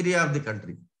area of the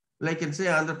country. Like in say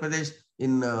Andhra Pradesh,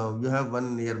 you have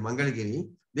one near Mangalgiri,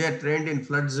 they are trained in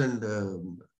floods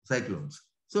and cyclones.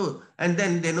 So, and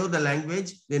then they know the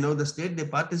language, they know the state, they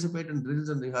participate in drills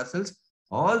and rehearsals.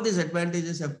 All these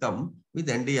advantages have come with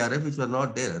NDRF, which were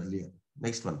not there earlier.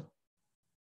 Next one.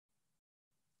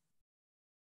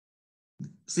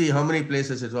 See how many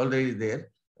places it's already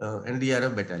there.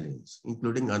 NDRF battalions,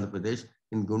 including Andhra Pradesh,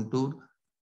 in Guntur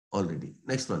already.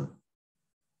 Next one.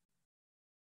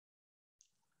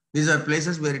 These are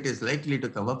places where it is likely to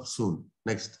come up soon.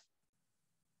 Next.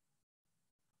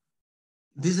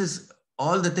 This is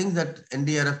all the things that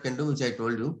NDRF can do, which I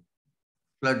told you.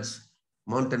 Floods,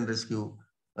 mountain rescue,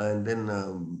 and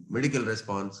then medical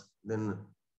response, then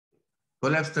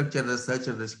collapse structure search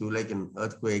and rescue, like in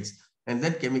earthquakes, and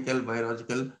then chemical,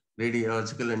 biological,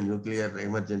 radiological, and nuclear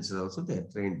emergencies also they are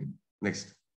trained in.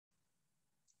 Next.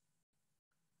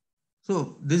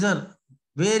 So these are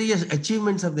various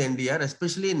achievements of the NDR,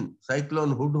 especially in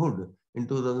Cyclone Hudhud in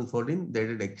 2014. They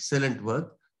did excellent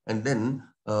work, and then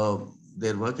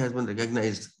their work has been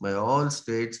recognized by all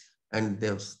states, and they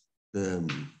have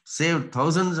saved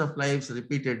thousands of lives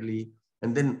repeatedly,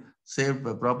 and then saved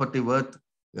property worth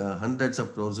hundreds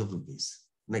of crores of rupees.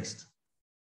 Next.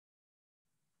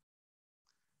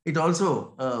 It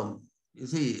also,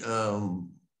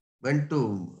 went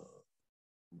to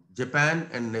Japan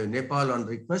and Nepal on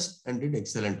request and did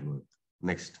excellent work.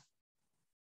 Next.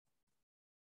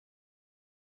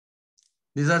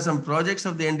 These are some projects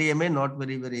of the NDMA, not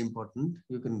very, very important.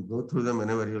 You can go through them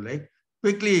whenever you like.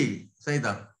 Quickly,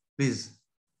 Saida, please.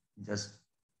 Just.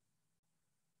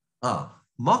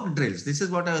 Mock drills. This is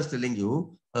what I was telling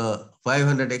you.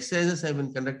 500 exercises have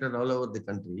been conducted all over the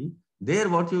country. There,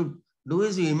 what you do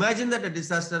is you imagine that a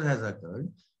disaster has occurred,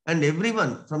 and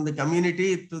everyone from the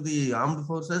community to the armed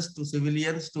forces to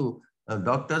civilians to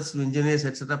doctors to engineers,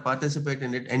 etc., participate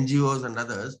in it, NGOs and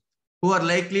others who are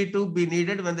likely to be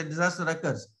needed when the disaster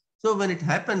occurs. So when it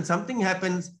happens, something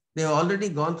happens, they have already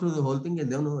gone through the whole thing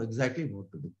and they know exactly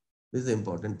what to do. This is the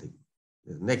important thing.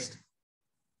 Next.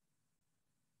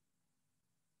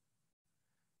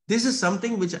 This is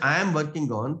something which I am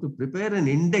working on to prepare an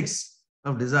index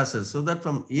of disasters so that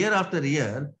from year after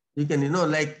year, You can,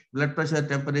 like blood pressure,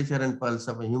 temperature, and pulse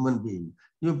of a human being.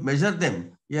 You measure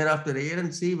them year after year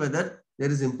and see whether there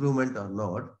is improvement or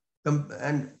not.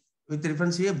 And with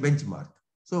reference to a benchmark.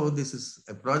 So this is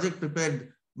a project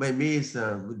prepared by me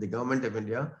with the government of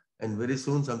India, and very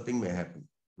soon something may happen.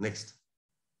 Next.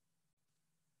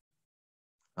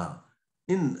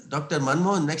 In Dr.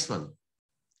 Manmohan, next one.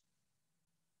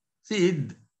 See,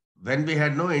 when we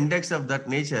had no index of that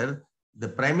nature, the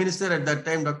Prime Minister at that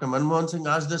time, Dr. Manmohan Singh,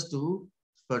 asked us to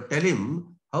tell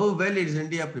him how well is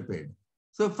India prepared.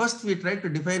 So first we tried to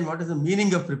define what is the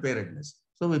meaning of preparedness.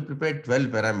 So we prepared 12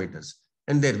 parameters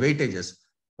and their weightages.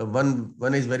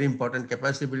 One is very important,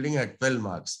 capacity building at 12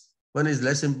 marks. One is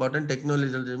less important,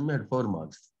 technology at 4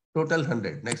 marks. Total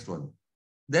 100. Next one.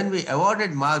 Then we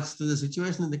awarded marks to the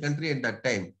situation in the country at that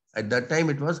time. At that time,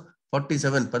 it was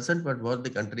 47% what the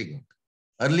country got.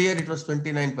 Earlier, it was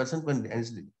 29% when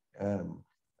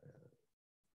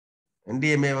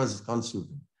NDMA was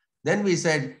constituted. Then we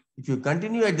said, if you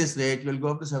continue at this rate, you will go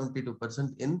up to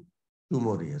 72% in 2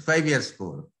 more years, 5 years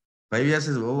more. 5 years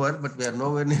is over, but we are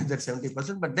nowhere near that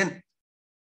 70%. But then,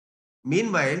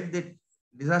 meanwhile, the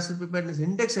disaster preparedness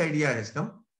index idea has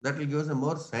come. That will give us a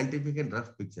more scientific and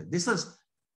rough picture. This was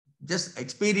just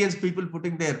experienced people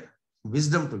putting their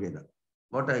wisdom together.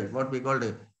 What we call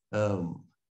a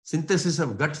synthesis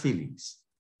of gut feelings.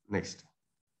 Next.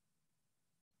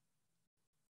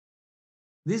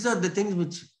 These are the things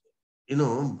which,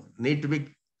 need to be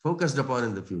focused upon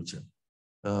in the future.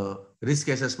 Risk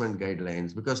assessment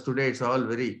guidelines, because today it's all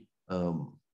very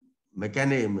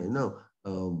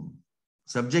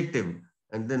subjective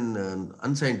and then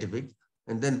unscientific,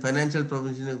 and then financial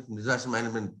provision of disaster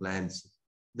management plans,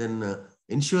 then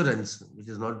insurance, which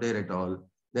is not there at all,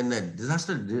 then a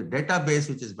disaster database,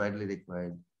 which is badly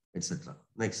required, etc.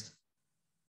 Next.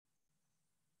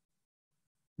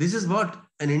 This is what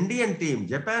an Indian team,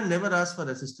 Japan never asked for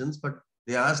assistance, but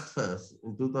they asked first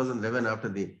in 2011 after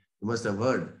you must have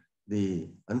heard, the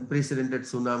unprecedented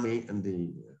tsunami and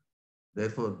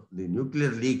therefore the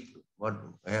nuclear leak, what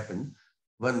happened,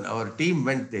 when our team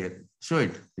went there. Show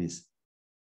it, please.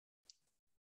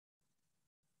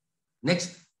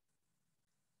 Next.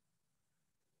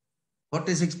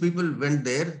 46 people went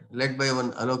there, led by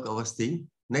one Alok Avasthi.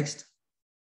 Next.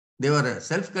 They were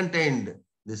self-contained.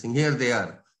 This thing, here they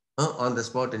are on the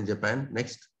spot in Japan.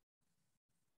 Next.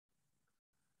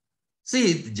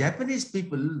 See, the Japanese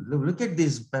people, look at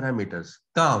these parameters: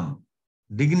 calm,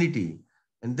 dignity,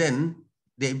 and then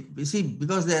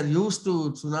because they are used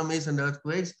to tsunamis and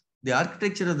earthquakes, the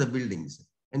architecture of the buildings,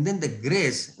 and then the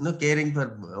grace, caring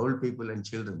for old people and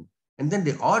children, and then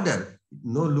the order,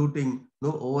 no looting,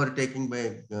 no overtaking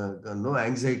by, no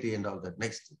anxiety and all that.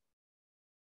 Next.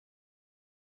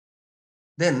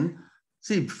 Then,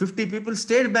 see, 50 people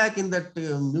stayed back in that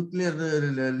nuclear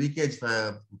leakage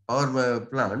power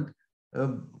plant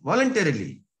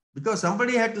voluntarily, because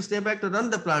somebody had to stay back to run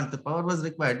the plant. The power was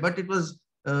required, but it was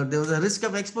there was a risk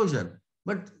of exposure.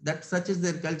 But such is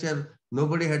their culture.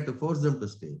 Nobody had to force them to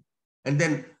stay. And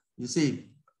then you see,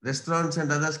 restaurants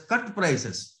and others cut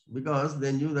prices because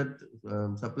they knew that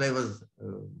supply was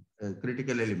a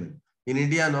critical element. In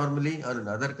India, normally, or in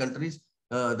other countries,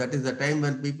 that is the time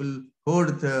when people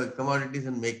hoard commodities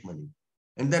and make money.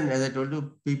 And then, as I told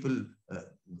you,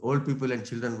 old people and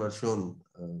children were shown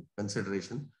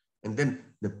consideration. And then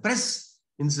the press,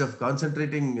 instead of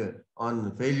concentrating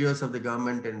on failures of the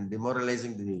government and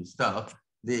demoralizing the staff,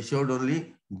 they showed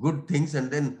only good things,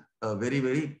 and then very,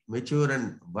 very mature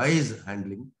and wise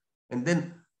handling. And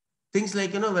then things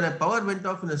like, when a power went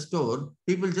off in a store,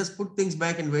 people just put things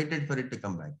back and waited for it to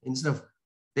come back, instead of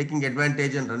taking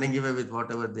advantage and running away with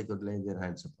whatever they could lay their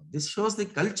hands upon. This shows the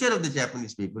culture of the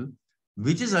Japanese people,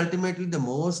 which is ultimately the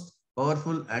most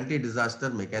powerful anti-disaster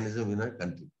mechanism in a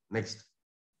country. Next.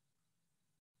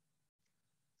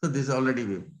 So this already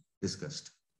we've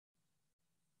discussed.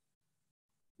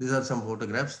 These are some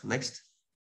photographs. Next.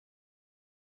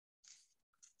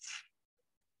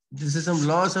 This is some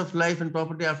loss of life and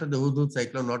property after the Hudhud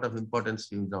cyclone, not of importance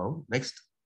to you now. Next.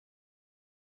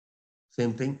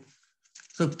 Same thing.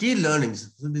 So key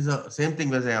learnings. So these are same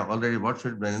thing as I already what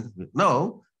should be.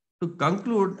 Now, to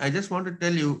conclude, I just want to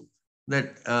tell you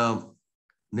that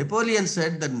Napoleon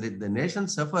said that the nation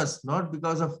suffers not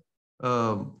because of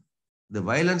the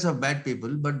violence of bad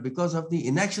people, but because of the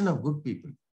inaction of good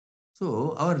people.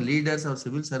 So our leaders, our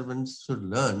civil servants should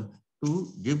learn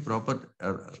to give proper,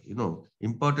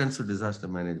 importance to disaster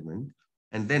management.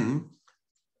 And then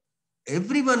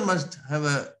everyone must have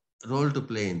a role to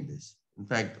play in this. In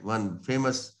fact, one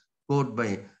famous quote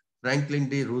by Franklin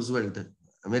D. Roosevelt,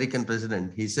 American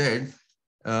president, he said,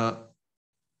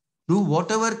 to do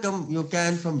whatever you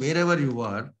can from wherever you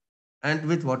are and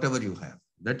with whatever you have.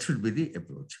 That should be the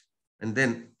approach. And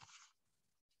then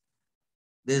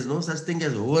there is no such thing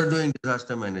as overdoing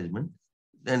disaster management.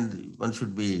 And one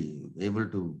should be able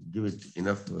to give it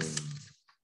enough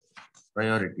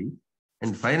priority.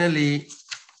 And finally,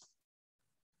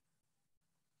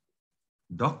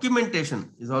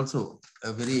 documentation is also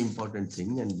a very important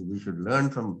thing, and we should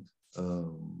learn from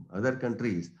other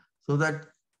countries so that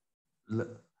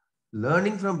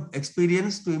learning from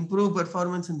experience to improve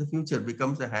performance in the future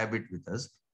becomes a habit with us.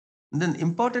 And then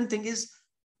important thing is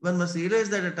one must realize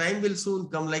that a time will soon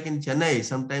come, like in Chennai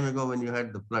some time ago when you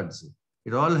had the floods.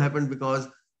 It all happened because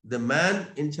the man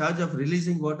in charge of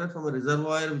releasing water from a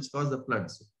reservoir which caused the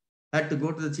floods had to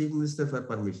go to the chief minister for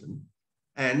permission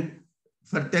and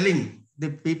for telling the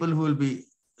people who will be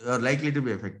likely to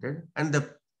be affected. And the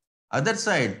other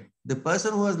side, the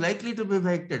person who was likely to be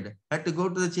affected had to go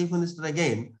to the chief minister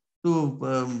again to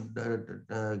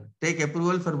take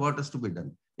approval for what is to be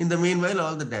done. In the meanwhile,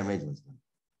 all the damage was done.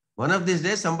 One of these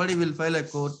days, somebody will file a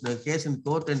case in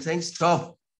court and saying,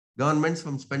 stop governments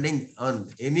from spending on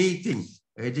anything,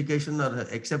 education or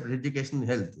except education,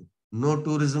 health. No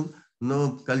tourism, no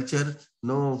culture,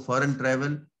 no foreign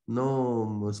travel,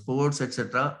 no sports,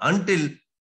 etc. until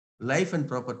life and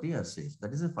property are safe.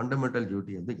 That is a fundamental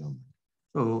duty of the government.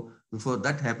 So before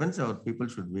that happens, our people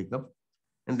should wake up.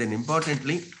 And then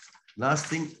importantly, last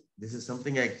thing, this is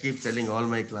something I keep telling all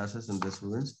my classes and the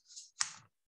students.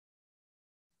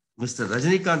 Mr.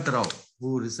 Rajnikant Rao,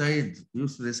 who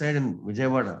used to reside in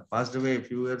Vijayawada, passed away a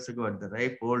few years ago at the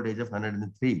ripe old age of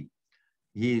 103.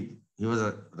 He was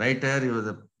a writer, he was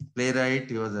a playwright,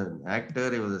 he was an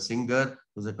actor, he was a singer,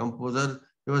 he was a composer,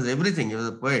 he was everything, he was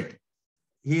a poet.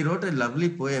 He wrote a lovely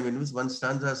poem in which one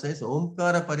stanza says,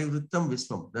 Omkara Parivrittam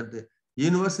Viswam, that the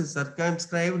universe is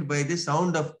circumscribed by the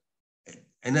sound of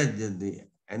energy, the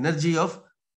energy of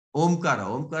Omkara.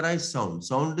 Omkara is sound.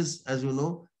 Sound is, as you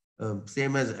know,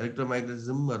 same as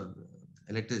electromagnetism or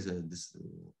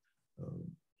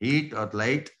heat or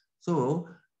light. So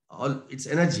it's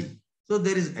energy. So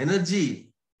there is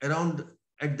energy around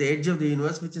at the edge of the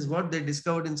universe, which is what they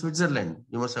discovered in Switzerland.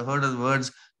 You must have heard of the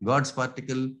words God's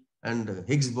particle and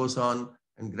Higgs boson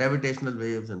and gravitational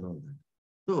waves and all that.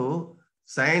 So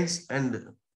science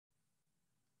and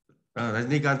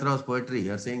Rajnikant Rao's poetry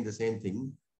are saying the same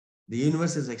thing. The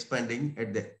universe is expanding.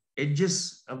 At the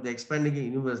edges of the expanding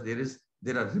universe,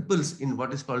 there are ripples in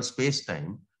what is called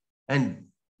space-time. And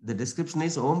the description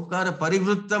is Omkara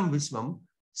Parivrittam Viswam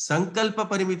Sankalpa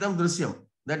Parimitam Drusyam.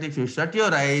 That if you shut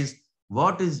your eyes,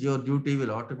 what is your duty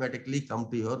will automatically come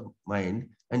to your mind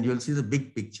and you'll see the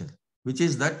big picture, which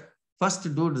is that first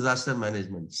do disaster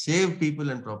management, save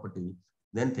people and property,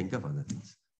 then think of other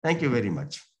things. Thank you very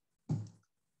much.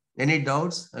 Any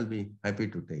doubts? I'll be happy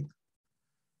to take.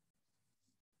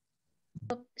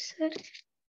 Sir.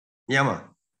 Yama.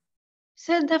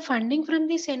 Sir, the funding from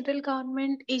the central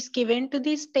government is given to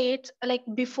the states like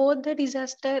before the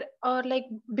disaster or like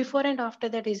before and after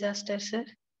the disaster, sir?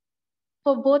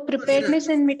 For both preparedness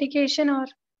and mitigation or?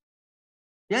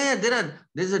 Yeah,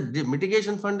 there's a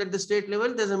mitigation fund at the state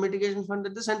level. There's a mitigation fund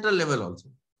at the central level also.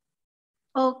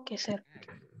 Okay, sir.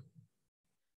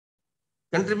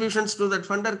 Contributions to that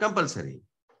fund are compulsory.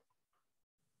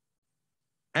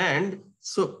 And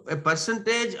so a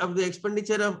percentage of the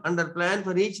expenditure under plan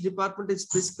for each department is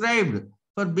prescribed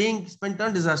for being spent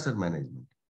on disaster management.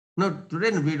 Now,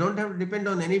 today we don't have to depend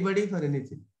on anybody for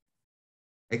anything.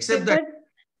 Except that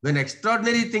when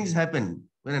extraordinary things happen,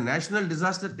 when a national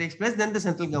disaster takes place, then the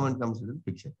central government comes into the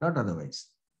picture, not otherwise.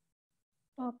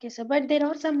 Okay, sir. But there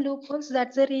are some loopholes.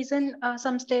 That's the reason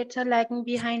some states are lagging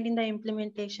behind in the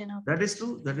implementation of that. Is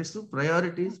true. That is true.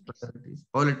 Priorities,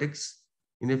 politics,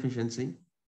 inefficiency,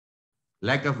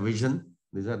 lack of vision,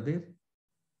 these are there.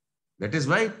 That is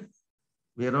why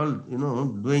we are all,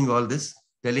 doing all this,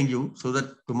 telling you so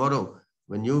that tomorrow,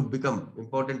 when you become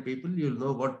important people, you'll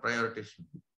know what priorities should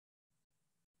be.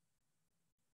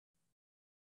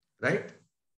 Right?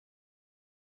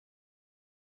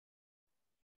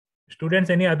 Students,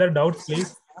 any other doubts,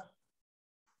 please?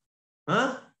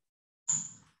 Huh?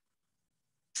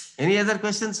 Any other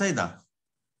questions, Saida?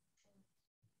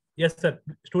 Yes, sir.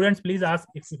 Students, please ask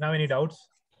if you have any doubts.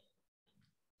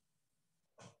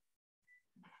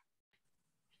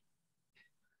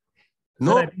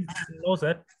 No. Sir, no,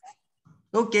 sir.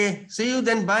 Okay. See you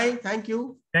then. Bye. Thank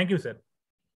you. Thank you, sir.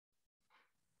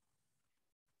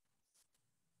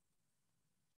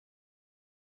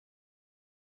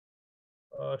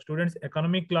 Students,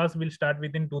 economic class will start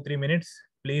within 2-3 minutes.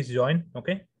 Please join.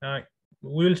 Okay.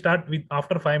 We will start with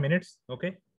after 5 minutes.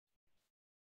 Okay.